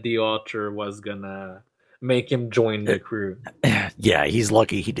 way that the author was gonna make him join the crew. Yeah, he's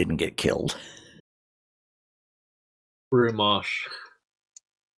lucky he didn't get killed. Pretty much.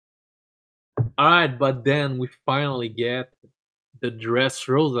 Alright, but then we finally get the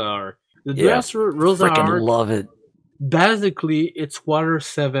Dressrosa arc. The Yeah, Dressrosa Freaking arc, love it. basically, it's Water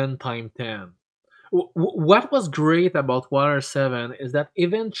 7 times 10. What was great about Water 7 is that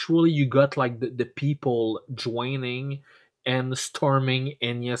eventually you got like the people joining and storming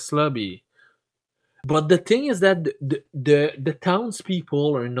Enya's lobby. But the thing is that the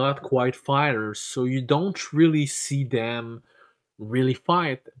townspeople are not quite fighters, so you don't really see them really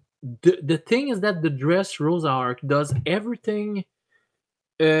fight. The thing is that the Dressrosa arc does everything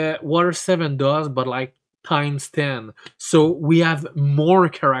Water 7 does, but like times 10. So we have more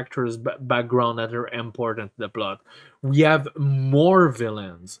characters background that are important to the plot. We have more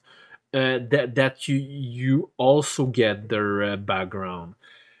villains that you also get their background.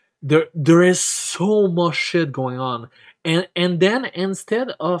 There is so much shit going on, and then instead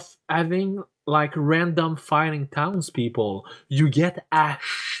of having like random fighting townspeople, you get a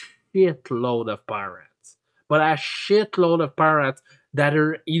shitload of pirates, but a shitload of pirates that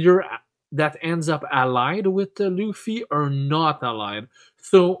are either that ends up allied with Luffy or not allied.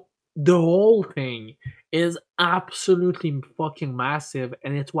 So the whole thing is absolutely fucking massive,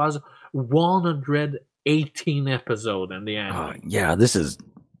 and it was 118 episode in the end. Yeah, this is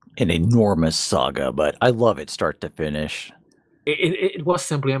an enormous saga, but I love it start to finish. It was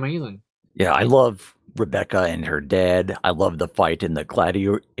simply amazing. Yeah, I love Rebecca and her dad. I love the fight in the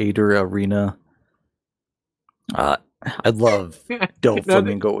gladiator arena. I love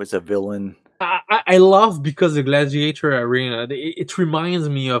Doflamingo as a villain. I love because the gladiator arena. It reminds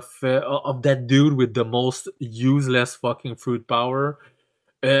me of that dude with the most useless fucking fruit power.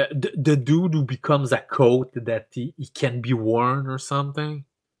 The dude who becomes a coat that he can be worn or something.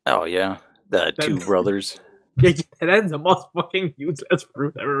 Oh yeah, the two brothers. Yeah, that's the most fucking useless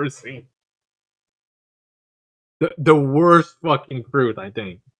fruit I've ever seen. The worst fucking fruit, I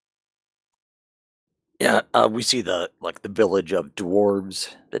think. Yeah, we see the village of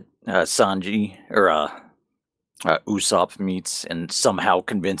dwarves that Sanji or Usopp meets and somehow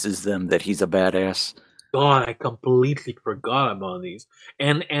convinces them that he's a badass. God, I completely forgot about these.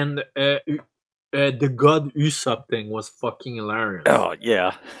 And the god Usopp thing was fucking hilarious. Oh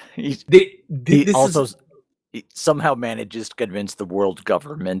yeah, he somehow manages to convince the world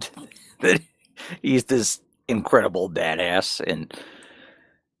government that he's this incredible badass,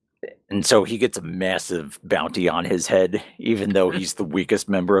 and so he gets a massive bounty on his head, even though he's the weakest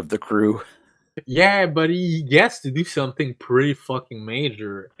member of the crew. Yeah, but he gets to do something pretty fucking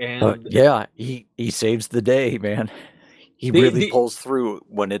major, and yeah, he saves the day, man. He really pulls through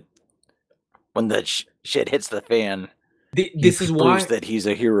when the shit hits the fan. This is why that he's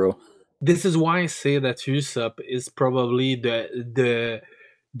a hero. This is why I say that Usopp is probably the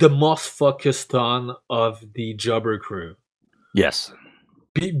most focused on of the Jobber crew. Yes,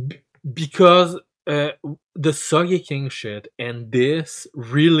 because the Sogeking shit and this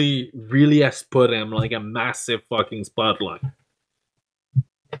really has put him like a massive fucking spotlight.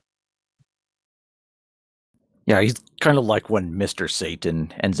 Yeah, he's kind of like when Mr.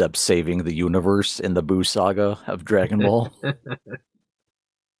 Satan ends up saving the universe in the Buu saga of Dragon Ball.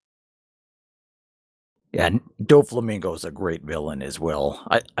 Yeah, Doflamingo is a great villain as well.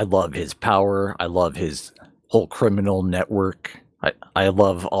 I love his power. I love his whole criminal network. I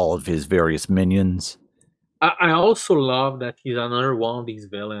love all of his various minions. I also love that he's another one of these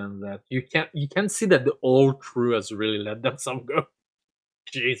villains that you can see that the whole crew has really let themselves go.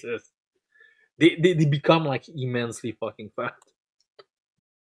 Jesus. They become like immensely fucking fat.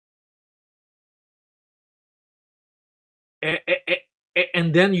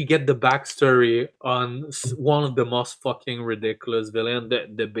 And then you get the backstory on one of the most fucking ridiculous villain,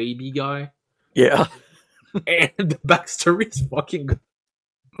 the baby guy. Yeah. And the backstory is fucking good.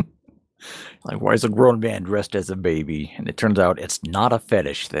 Like, why is a grown man dressed as a baby? And it turns out it's not a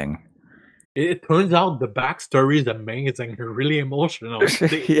fetish thing. It turns out the backstory is amazing, really emotional.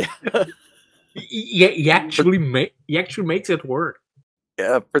 Yeah. He actually makes it work.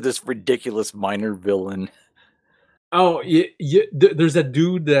 Yeah, for this ridiculous minor villain. Oh, there's a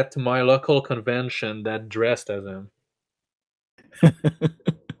dude at my local convention that dressed as him.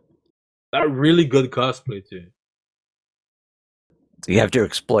 That really good cosplay too. So you have to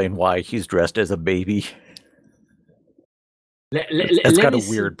explain why he's dressed as a baby. That's got to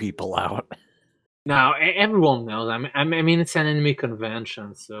weird people out. Now everyone knows. I mean, it's an anime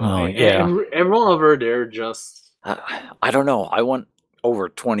convention, so everyone over there just. I don't know. I went over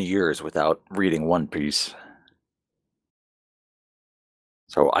 20 years without reading One Piece,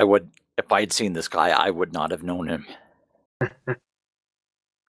 so I would, if I'd seen this guy, I would not have known him.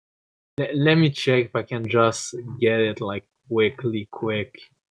 Let me check if I can just get it like quick.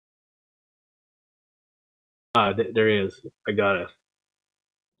 There he is. I got it.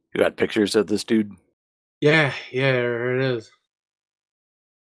 You got pictures of this dude? Yeah, there it is.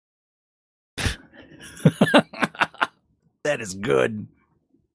 That is good.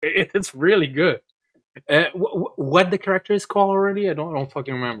 It's really good. What the character is called already? I don't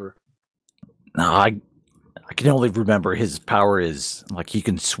fucking remember. No, I can only remember his power is like he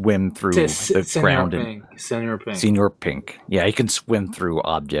can swim through the ground. Senior Pink. Yeah, he can swim through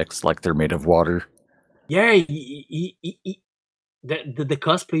objects like they're made of water. Yeah, the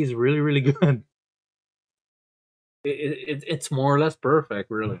cosplay is really good. It's more or less perfect,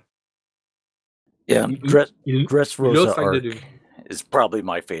 really. Yeah, Dressrosa arc is probably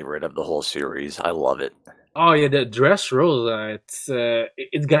my favorite of the whole series. I love it. Oh yeah, the Dressrosa.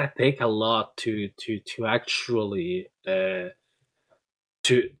 It's gonna take a lot to actually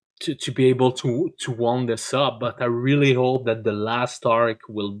to be able to warm this up. But I really hope that the last arc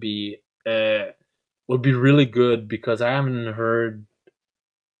will be really good because I haven't heard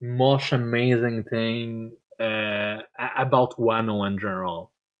much amazing thing about Wano in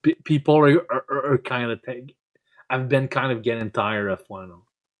general. People are kind of I've been kind of getting tired of Wano.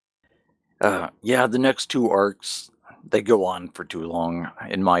 Yeah, the next two arcs, they go on for too long,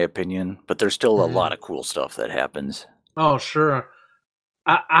 in my opinion. But there's still a Mhm. lot of cool stuff that happens. Oh, sure.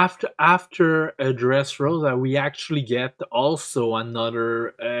 After Dressrosa, we actually get also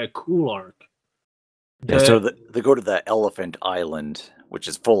another cool arc. Yeah, so The they go to the Elephant Island, which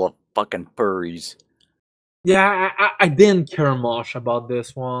is full of fucking furries. Yeah, I didn't care much about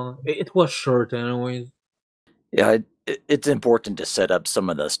this one. It was short, anyways. Yeah, it's important to set up some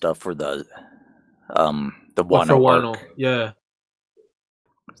of the stuff for the But for Wano Wano, arc. yeah.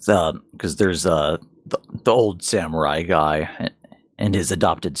 Because there's the old samurai guy and his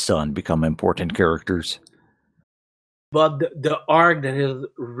adopted son become important characters. But the arc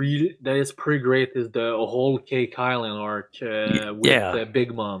that is pretty great is the whole Cake Island arc with Yeah,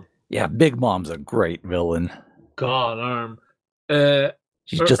 Big Mom. yeah. Big Mom's a great villain. God arm. Uh,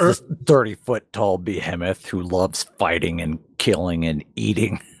 She's er, just er, this 30-foot tall behemoth who loves fighting and killing and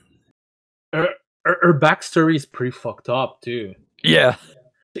eating. her backstory is pretty fucked up too. Yeah,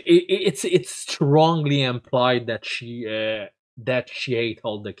 It's strongly implied that she ate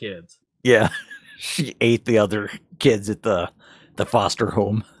all the kids. yeah. She ate the other kids at the foster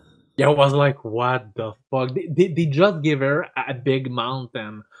home. Yeah, I was like, what the fuck? They just give her a big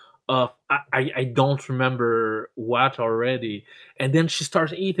mountain of I don't remember what already, and then she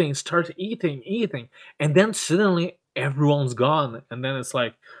starts eating, and then suddenly everyone's gone, and then it's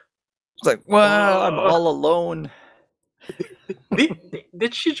like, It's like, well, I'm all alone.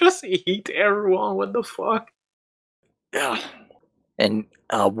 did she just eat everyone? What the fuck? Yeah. And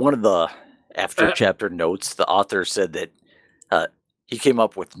one of the after chapter notes, the author said that he came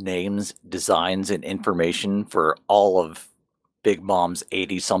up with names, designs, and information for all of Big Mom's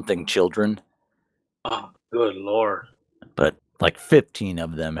 80-something children, Oh, good lord. but like 15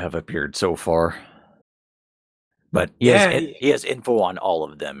 of them have appeared so far. But Yeah, he has info on all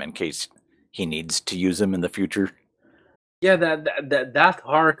of them in case he needs to use them in the future. yeah. That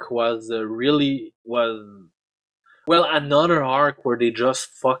arc was really was well another arc where they just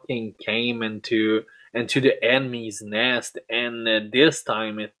fucking came into the enemy's nest, and this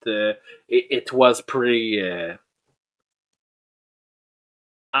time it was pretty.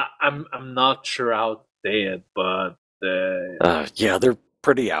 I'm not sure how to say it, but Yeah, they're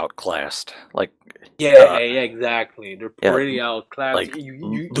pretty outclassed. Like, yeah, exactly. They're yeah, pretty outclassed. like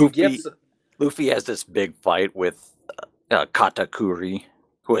You Luffy. get Luffy has this big fight with Katakuri,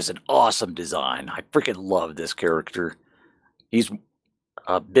 who has an awesome design. I freaking love this character. He's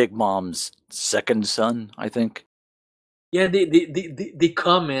Big Mom's second son, I think. yeah, they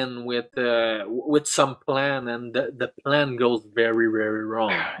come in with some plan, and the plan goes very very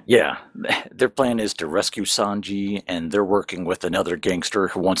wrong. Yeah, their plan is to rescue Sanji, and they're working with another gangster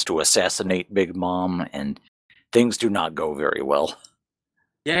who wants to assassinate Big Mom, and things do not go very well.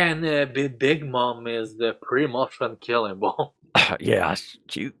 Yeah, and Big Mom is pretty much unkillable. Yeah,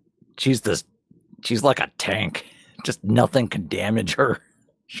 she's this, she's like a tank. Just nothing can damage her.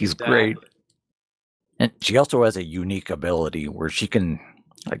 She's great. Exactly. And she also has a unique ability where she can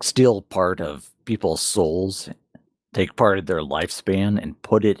like steal part of people's souls, take part of their lifespan, and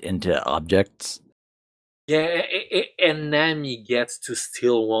put it into objects. Yeah, and Nami gets to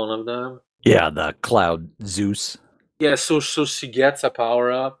steal one of them. Yeah, the Cloud Zeus. Yeah, so she gets a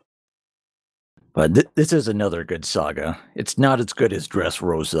power up. But this is another good saga. It's not as good as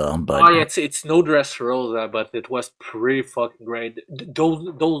Dressrosa, but Oh yeah, it's no Dressrosa, but it was pretty fucking great.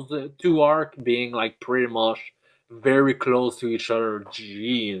 Those two arcs being like pretty much very close to each other.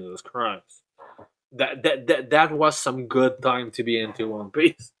 Jesus Christ, that was some good time to be into One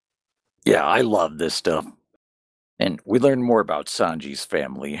Piece. yeah, I love this stuff. And we learn more about Sanji's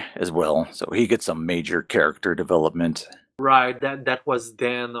family as well, so he gets some major character development. Right, that was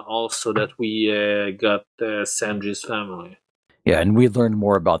then also that we got Sanji's family. Yeah, and we learn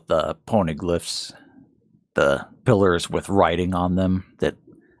more about the poneglyphs, the pillars with writing on them that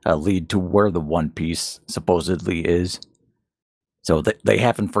lead to where the One Piece supposedly is. So they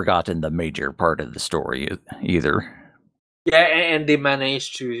haven't forgotten the major part of the story either. Yeah, and they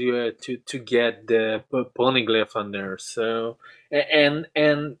managed to get the poneglyph on there. So and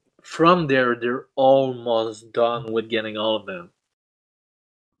from there, they're almost done with getting all of them.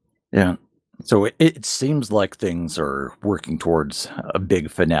 Yeah. So it seems like things are working towards a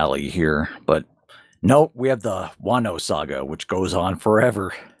big finale here, but no, we have the Wano saga, which goes on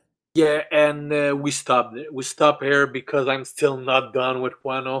forever. Yeah, and we stopped. We stop here because I'm still not done with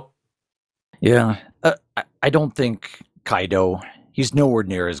Wano. Yeah, I don't think Kaido. He's nowhere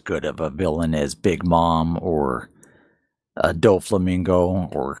near as good of a villain as Big Mom or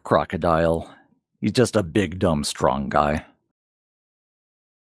Doflamingo or Crocodile. He's just a big, dumb, strong guy.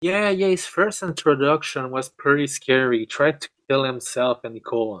 Yeah, yeah. His first introduction was pretty scary. He tried to kill himself and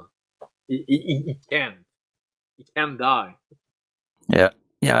Nicola. He can't. He can't die. Yeah,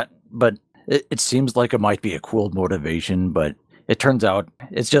 yeah, but it seems like it might be a cool motivation, but it turns out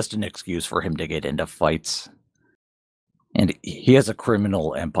it's just an excuse for him to get into fights. And he has a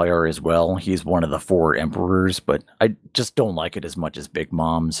criminal empire as well. He's one of the 4 emperors, but I just don't like it as much as Big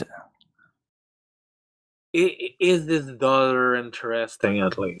Mom's. Is this daughter interesting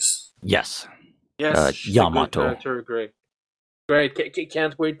at least? Yes, Yes, she's a good Yamato. character. Great, great.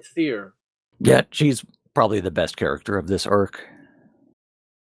 Can't wait to see her. Yeah, she's probably the best character of this arc.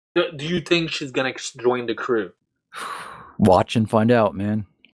 Do you think she's gonna join the crew? Watch and find out, man.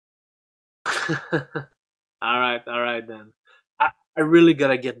 All right then. I really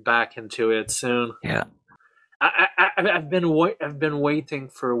gotta get back into it soon. Yeah. I've been waiting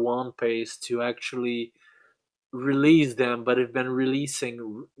for One Piece to actually release them, but have been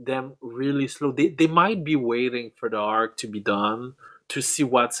releasing them really slow. They might be waiting for the arc to be done to see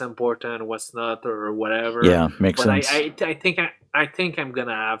what's important, what's not, or whatever. Yeah, makes But sense. I think I'm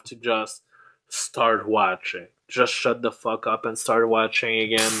gonna have to just start watching. Just shut the fuck up and start watching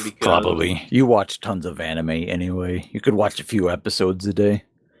again because Probably. You watch tons of anime anyway. You could watch a few episodes a day.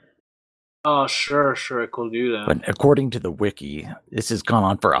 Oh sure, I could do that. But according to the wiki, this has gone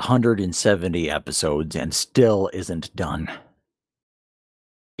on for 170 episodes and still isn't done.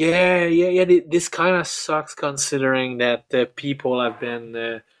 Yeah. This kind of sucks considering that people have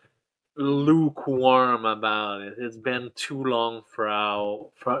been lukewarm about it. It's been too long for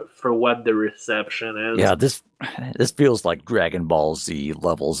what the reception is. Yeah, this feels like Dragon Ball Z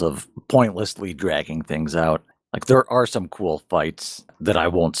levels of pointlessly dragging things out. Like, there are some cool fights that I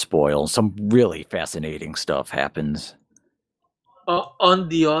won't spoil. Some really fascinating stuff happens. On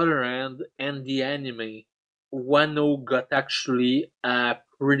the other hand, and the anime, Wano got actually a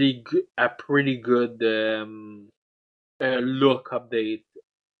pretty good look update.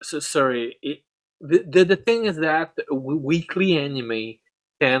 So sorry, the thing is that weekly anime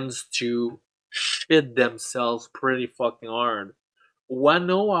tends to shit themselves pretty fucking hard.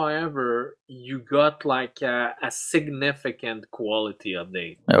 Wano, however, you got like a significant quality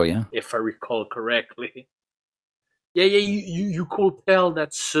update, Oh, yeah? if I recall correctly. Yeah, you could tell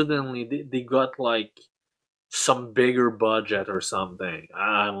that suddenly they got like some bigger budget or something.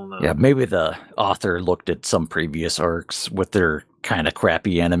 I don't know. Yeah, maybe the author looked at some previous arcs with their kind of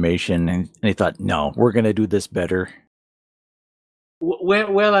crappy animation and he thought, no, we're going to do this better.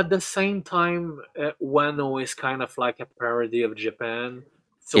 Well, at the same time, Wano is kind of like a parody of Japan.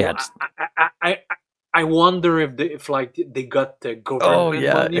 So Yeah, it's- I wonder if like they got the government Oh,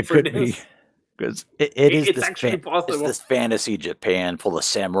 yeah, money it for could this. be. Because it is It's this actually it's possible. this fantasy Japan full of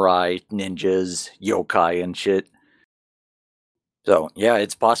samurai, ninjas, yokai, and shit. So, yeah,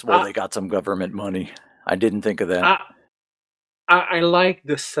 it's possible Ah. they got some government money. I didn't think of that. I like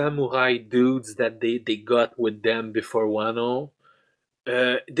the samurai dudes that they got with them before Wano.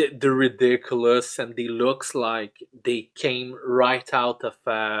 They're ridiculous and they looks like they came right out of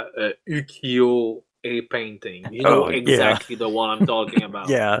a ukiyo-e painting. You know Oh, yeah. exactly the one I'm talking about.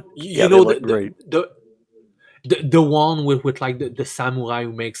 Yeah, You they know look great. the one with like the samurai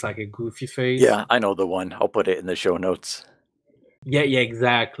who makes like a goofy face. Yeah, I know the one. I'll put it in the show notes. Yeah,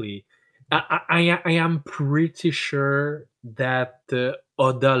 exactly. I am pretty sure that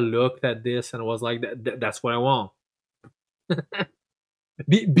Oda looked at this and was like, "That's what I want."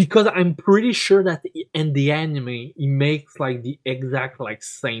 Because I'm pretty sure that in the anime he makes like the exact like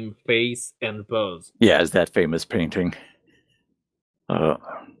same face and pose. Yeah, it's that famous painting.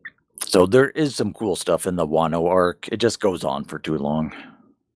 So there is some cool stuff in the Wano arc. It just goes on for too long.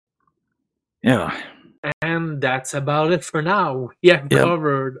 Yeah. And that's about it for now. We have Yep.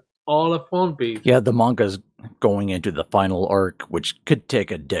 covered all of One Piece. Yeah, the manga's going into the final arc, which could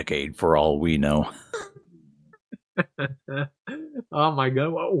take a decade for all we know. Oh my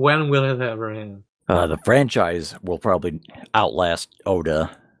god, when will it ever end? The franchise will probably outlast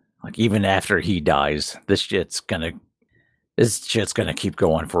Oda. Like, even after he dies, this shit's gonna keep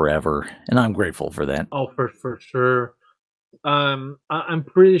going forever, and I'm grateful for that. Oh, for sure. I'm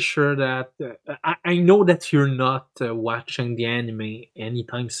pretty sure that I know that you're not watching the anime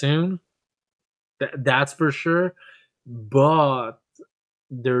anytime soon. That's for sure. But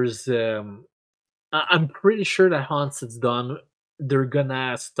there's I'm pretty sure that once it's done, they're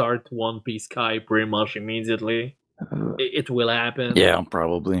gonna start One Piece Kai pretty much immediately. It will happen. Yeah,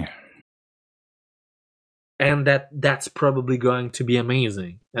 probably. And that's probably going to be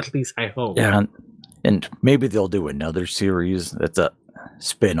amazing. At least I hope. Yeah, and maybe they'll do another series that's a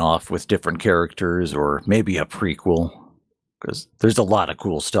spin-off with different characters, or maybe a prequel. because there's a lot of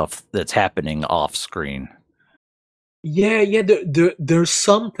cool stuff that's happening off screen. Yeah. There's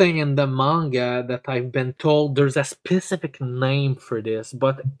something in the manga that I've been told there's a specific name for this,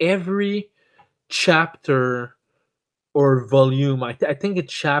 but every chapter or volume, I think a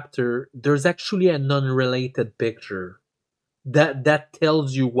chapter, there's actually an unrelated picture that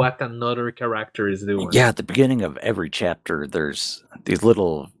tells you what another character is doing. Yeah, at the beginning of every chapter, there's these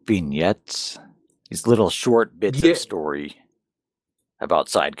little vignettes, these little short bits Yeah. of story about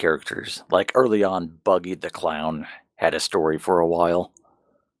side characters. Like early on, Buggy the Clown had a story for a while.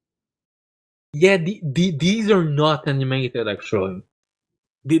 Yeah, these are not animated actually.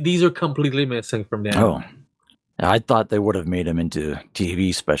 These are completely missing from the anime. Oh, I thought they would have made them into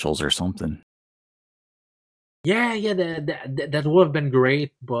TV specials or something. Yeah, that would have been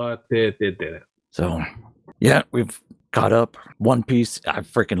great, but it didn't. So, yeah, we've caught up. One Piece, I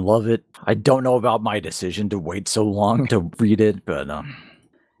freaking love it. I don't know about my decision to wait so long to read it, but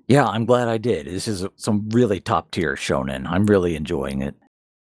yeah, I'm glad I did. This is some really top tier shonen. I'm really enjoying it.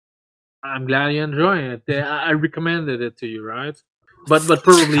 I'm glad you enjoy it. I recommended it to you, right? But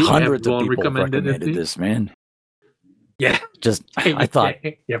probably Hundreds of everyone people recommended it to recommended you. this, man. Yeah. Just, I thought,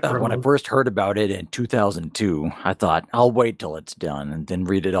 yeah, when I probably. first heard about it in 2002, I thought, I'll wait till it's done and then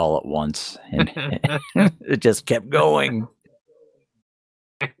read it all at once. And it just kept going.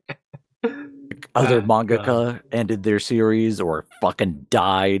 Other mangaka ended their series or fucking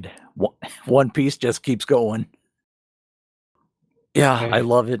died. One Piece just keeps going. Yeah, I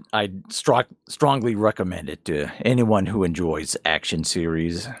love it. I strongly recommend it to anyone who enjoys action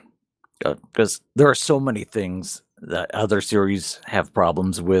series. Because there are so many things that other series have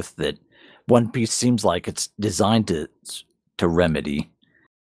problems with that One Piece seems like it's designed to remedy.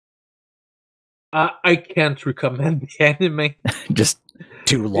 I can't recommend the anime. Just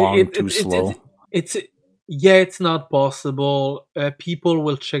too long, too slow. It's not possible. People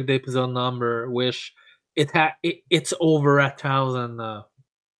will check the episode number, which it's over 1,000 now.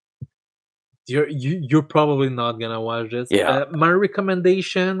 You're probably not gonna watch this. Yeah. My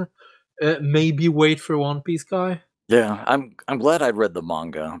recommendation, maybe wait for One Piece, guy. Yeah, I'm glad I read the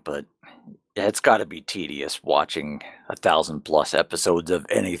manga, but it's got to be tedious watching 1,000+ episodes of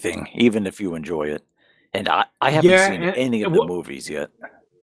anything, even if you enjoy it. And I haven't seen any of the movies yet.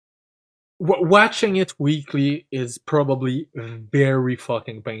 Watching it weekly is probably very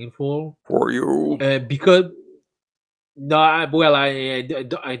fucking painful for you. Because I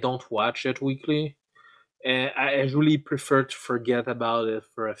don't watch it weekly. I really prefer to forget about it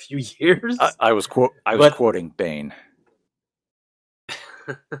for a few years. I was quoting Bane.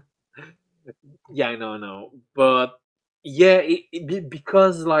 Yeah, I know, but yeah,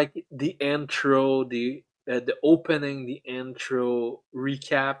 because like the intro, the opening, the intro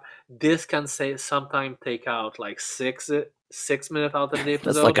recap, this can sometimes take out like 6 minutes out of the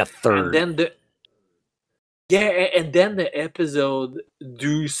episode. That's like a third. And then the episode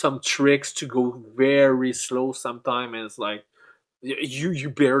do some tricks to go very slow sometimes, and it's like you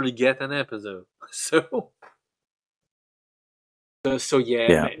barely get an episode. So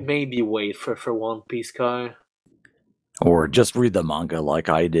yeah, maybe wait for One Piece, guy. Or just read the manga like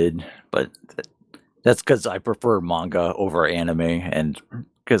I did, but that's because I prefer manga over anime, and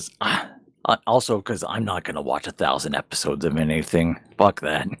because also because I'm not gonna watch 1,000 episodes of anything. Fuck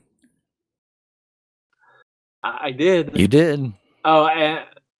that. I did. You did. Oh,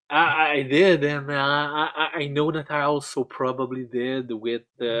 I did, and I know that I also probably did with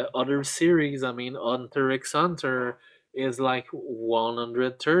the other series. I mean, Hunter x Hunter is like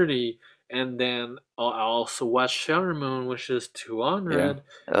 130, and then I also watched Sailor Moon, which is 200.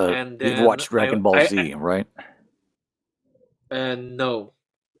 And then you've watched Dragon Ball Z, right? No,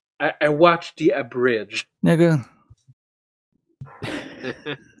 I watched the abridged. Nigga.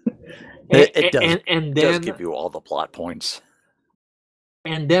 It does give you all the plot points.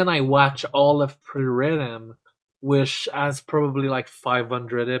 And then I watch all of Pre-Rhythm, which has probably like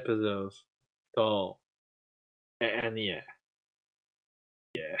 500 episodes. So, and yeah.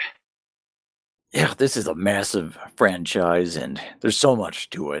 Yeah, this is a massive franchise, and there's so much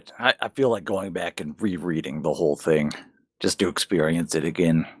to it. I feel like going back and rereading the whole thing just to experience it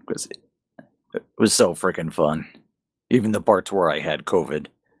again, because it was so freaking fun. Even the parts where I had COVID.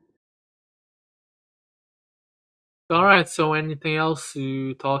 Alright, so anything else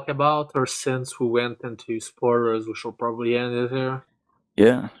to talk about? Or since we went into spoilers, we shall probably end it here?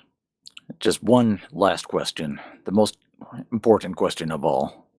 Yeah. Just one last question. The most important question of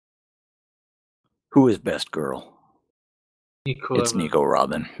all. Who is best girl? It's Nico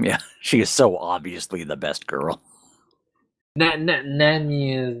Robin. Yeah, she is so obviously the best girl.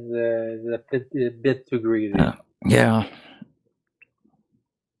 Nami is a bit too greedy. Yeah.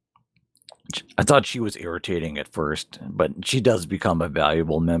 I thought she was irritating at first, but she does become a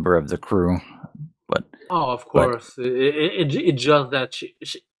valuable member of the crew. But Oh, of course. It's just that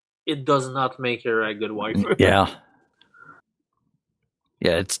it does not make her a good wife. yeah,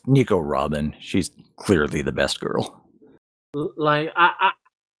 it's Nico Robin. She's clearly the best girl. Like I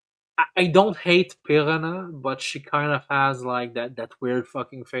don't hate Piranha, but she kind of has like that weird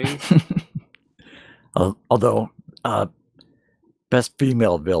fucking face. Although, best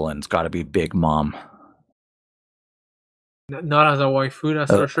female villain's got to be Big Mom. Not as a waifu,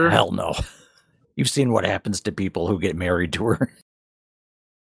 that's for sure. Hell no. You've seen what happens to people who get married to her.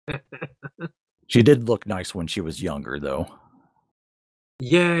 She did look nice when she was younger, though.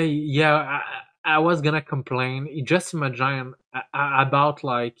 Yeah. I was gonna complain. Just imagine about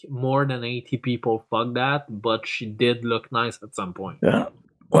like more than 80 people fuck that, but she did look nice at some point. Yeah.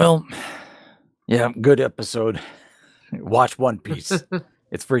 Well, yeah, good episode. Watch One Piece.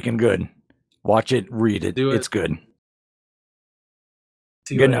 It's freaking good. Watch it, read it. It's good.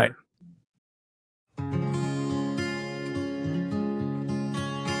 Good night.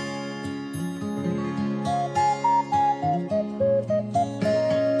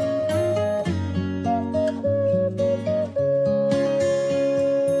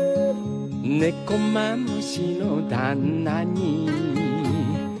 猫マムシの旦那に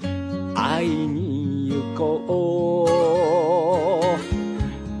会いに行こ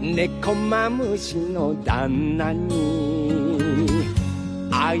う。猫マムシの旦那に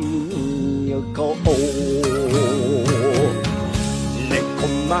会いに行こう。猫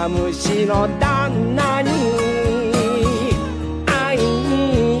マムシの旦那に会い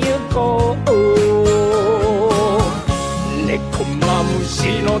に行こう。猫マム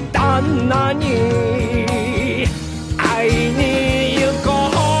シの旦那に会いに行こ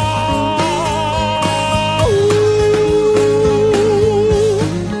う。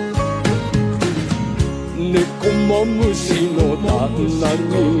猫マムシの旦那に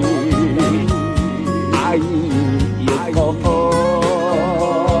会いに行こ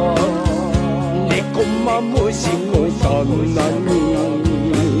う。猫マムシの旦那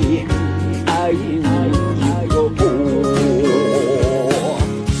に会いに行こう。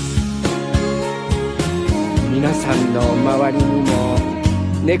皆さんの周りにも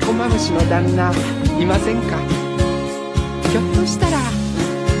猫マムシの旦那いませんか？ひょっとしたら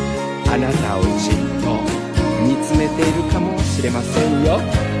あなたをじっと見つめているかもしれませんよ。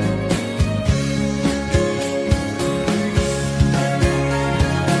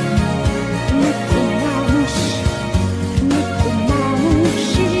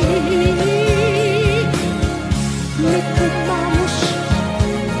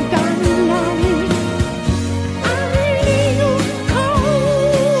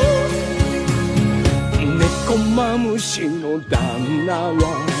虫の旦那は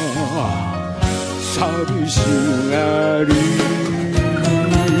寂しがり、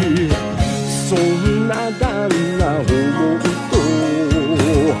そんな旦那を思うと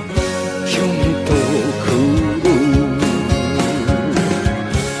キュンとくる。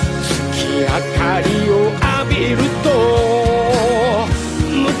月明かりを浴びると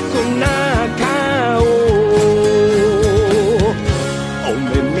無垢な顔、お目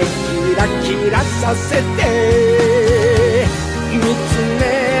目キラキラさせて見つめ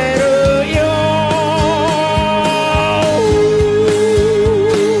るよ。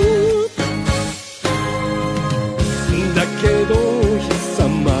だけど貴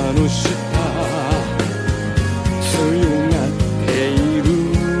様の舌強がっている。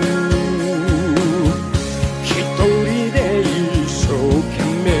一人で一生懸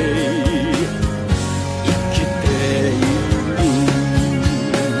命生きている。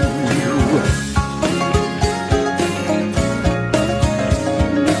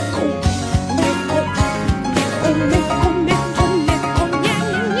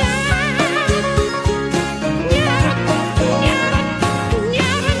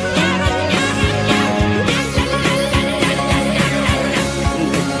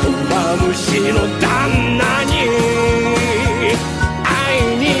虫の旦那に会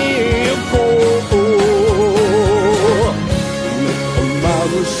いに行こう。猫マ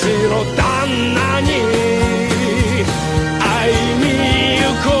ムシの旦那に会いに行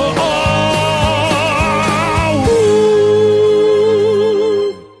こ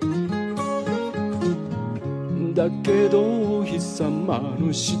う。だけど貴様の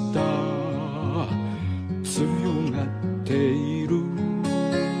舌強がっている。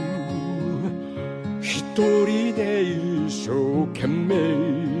一人で一生懸命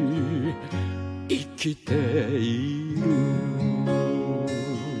生きている。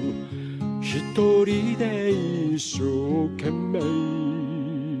一人で一生懸命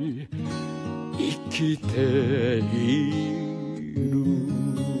きてい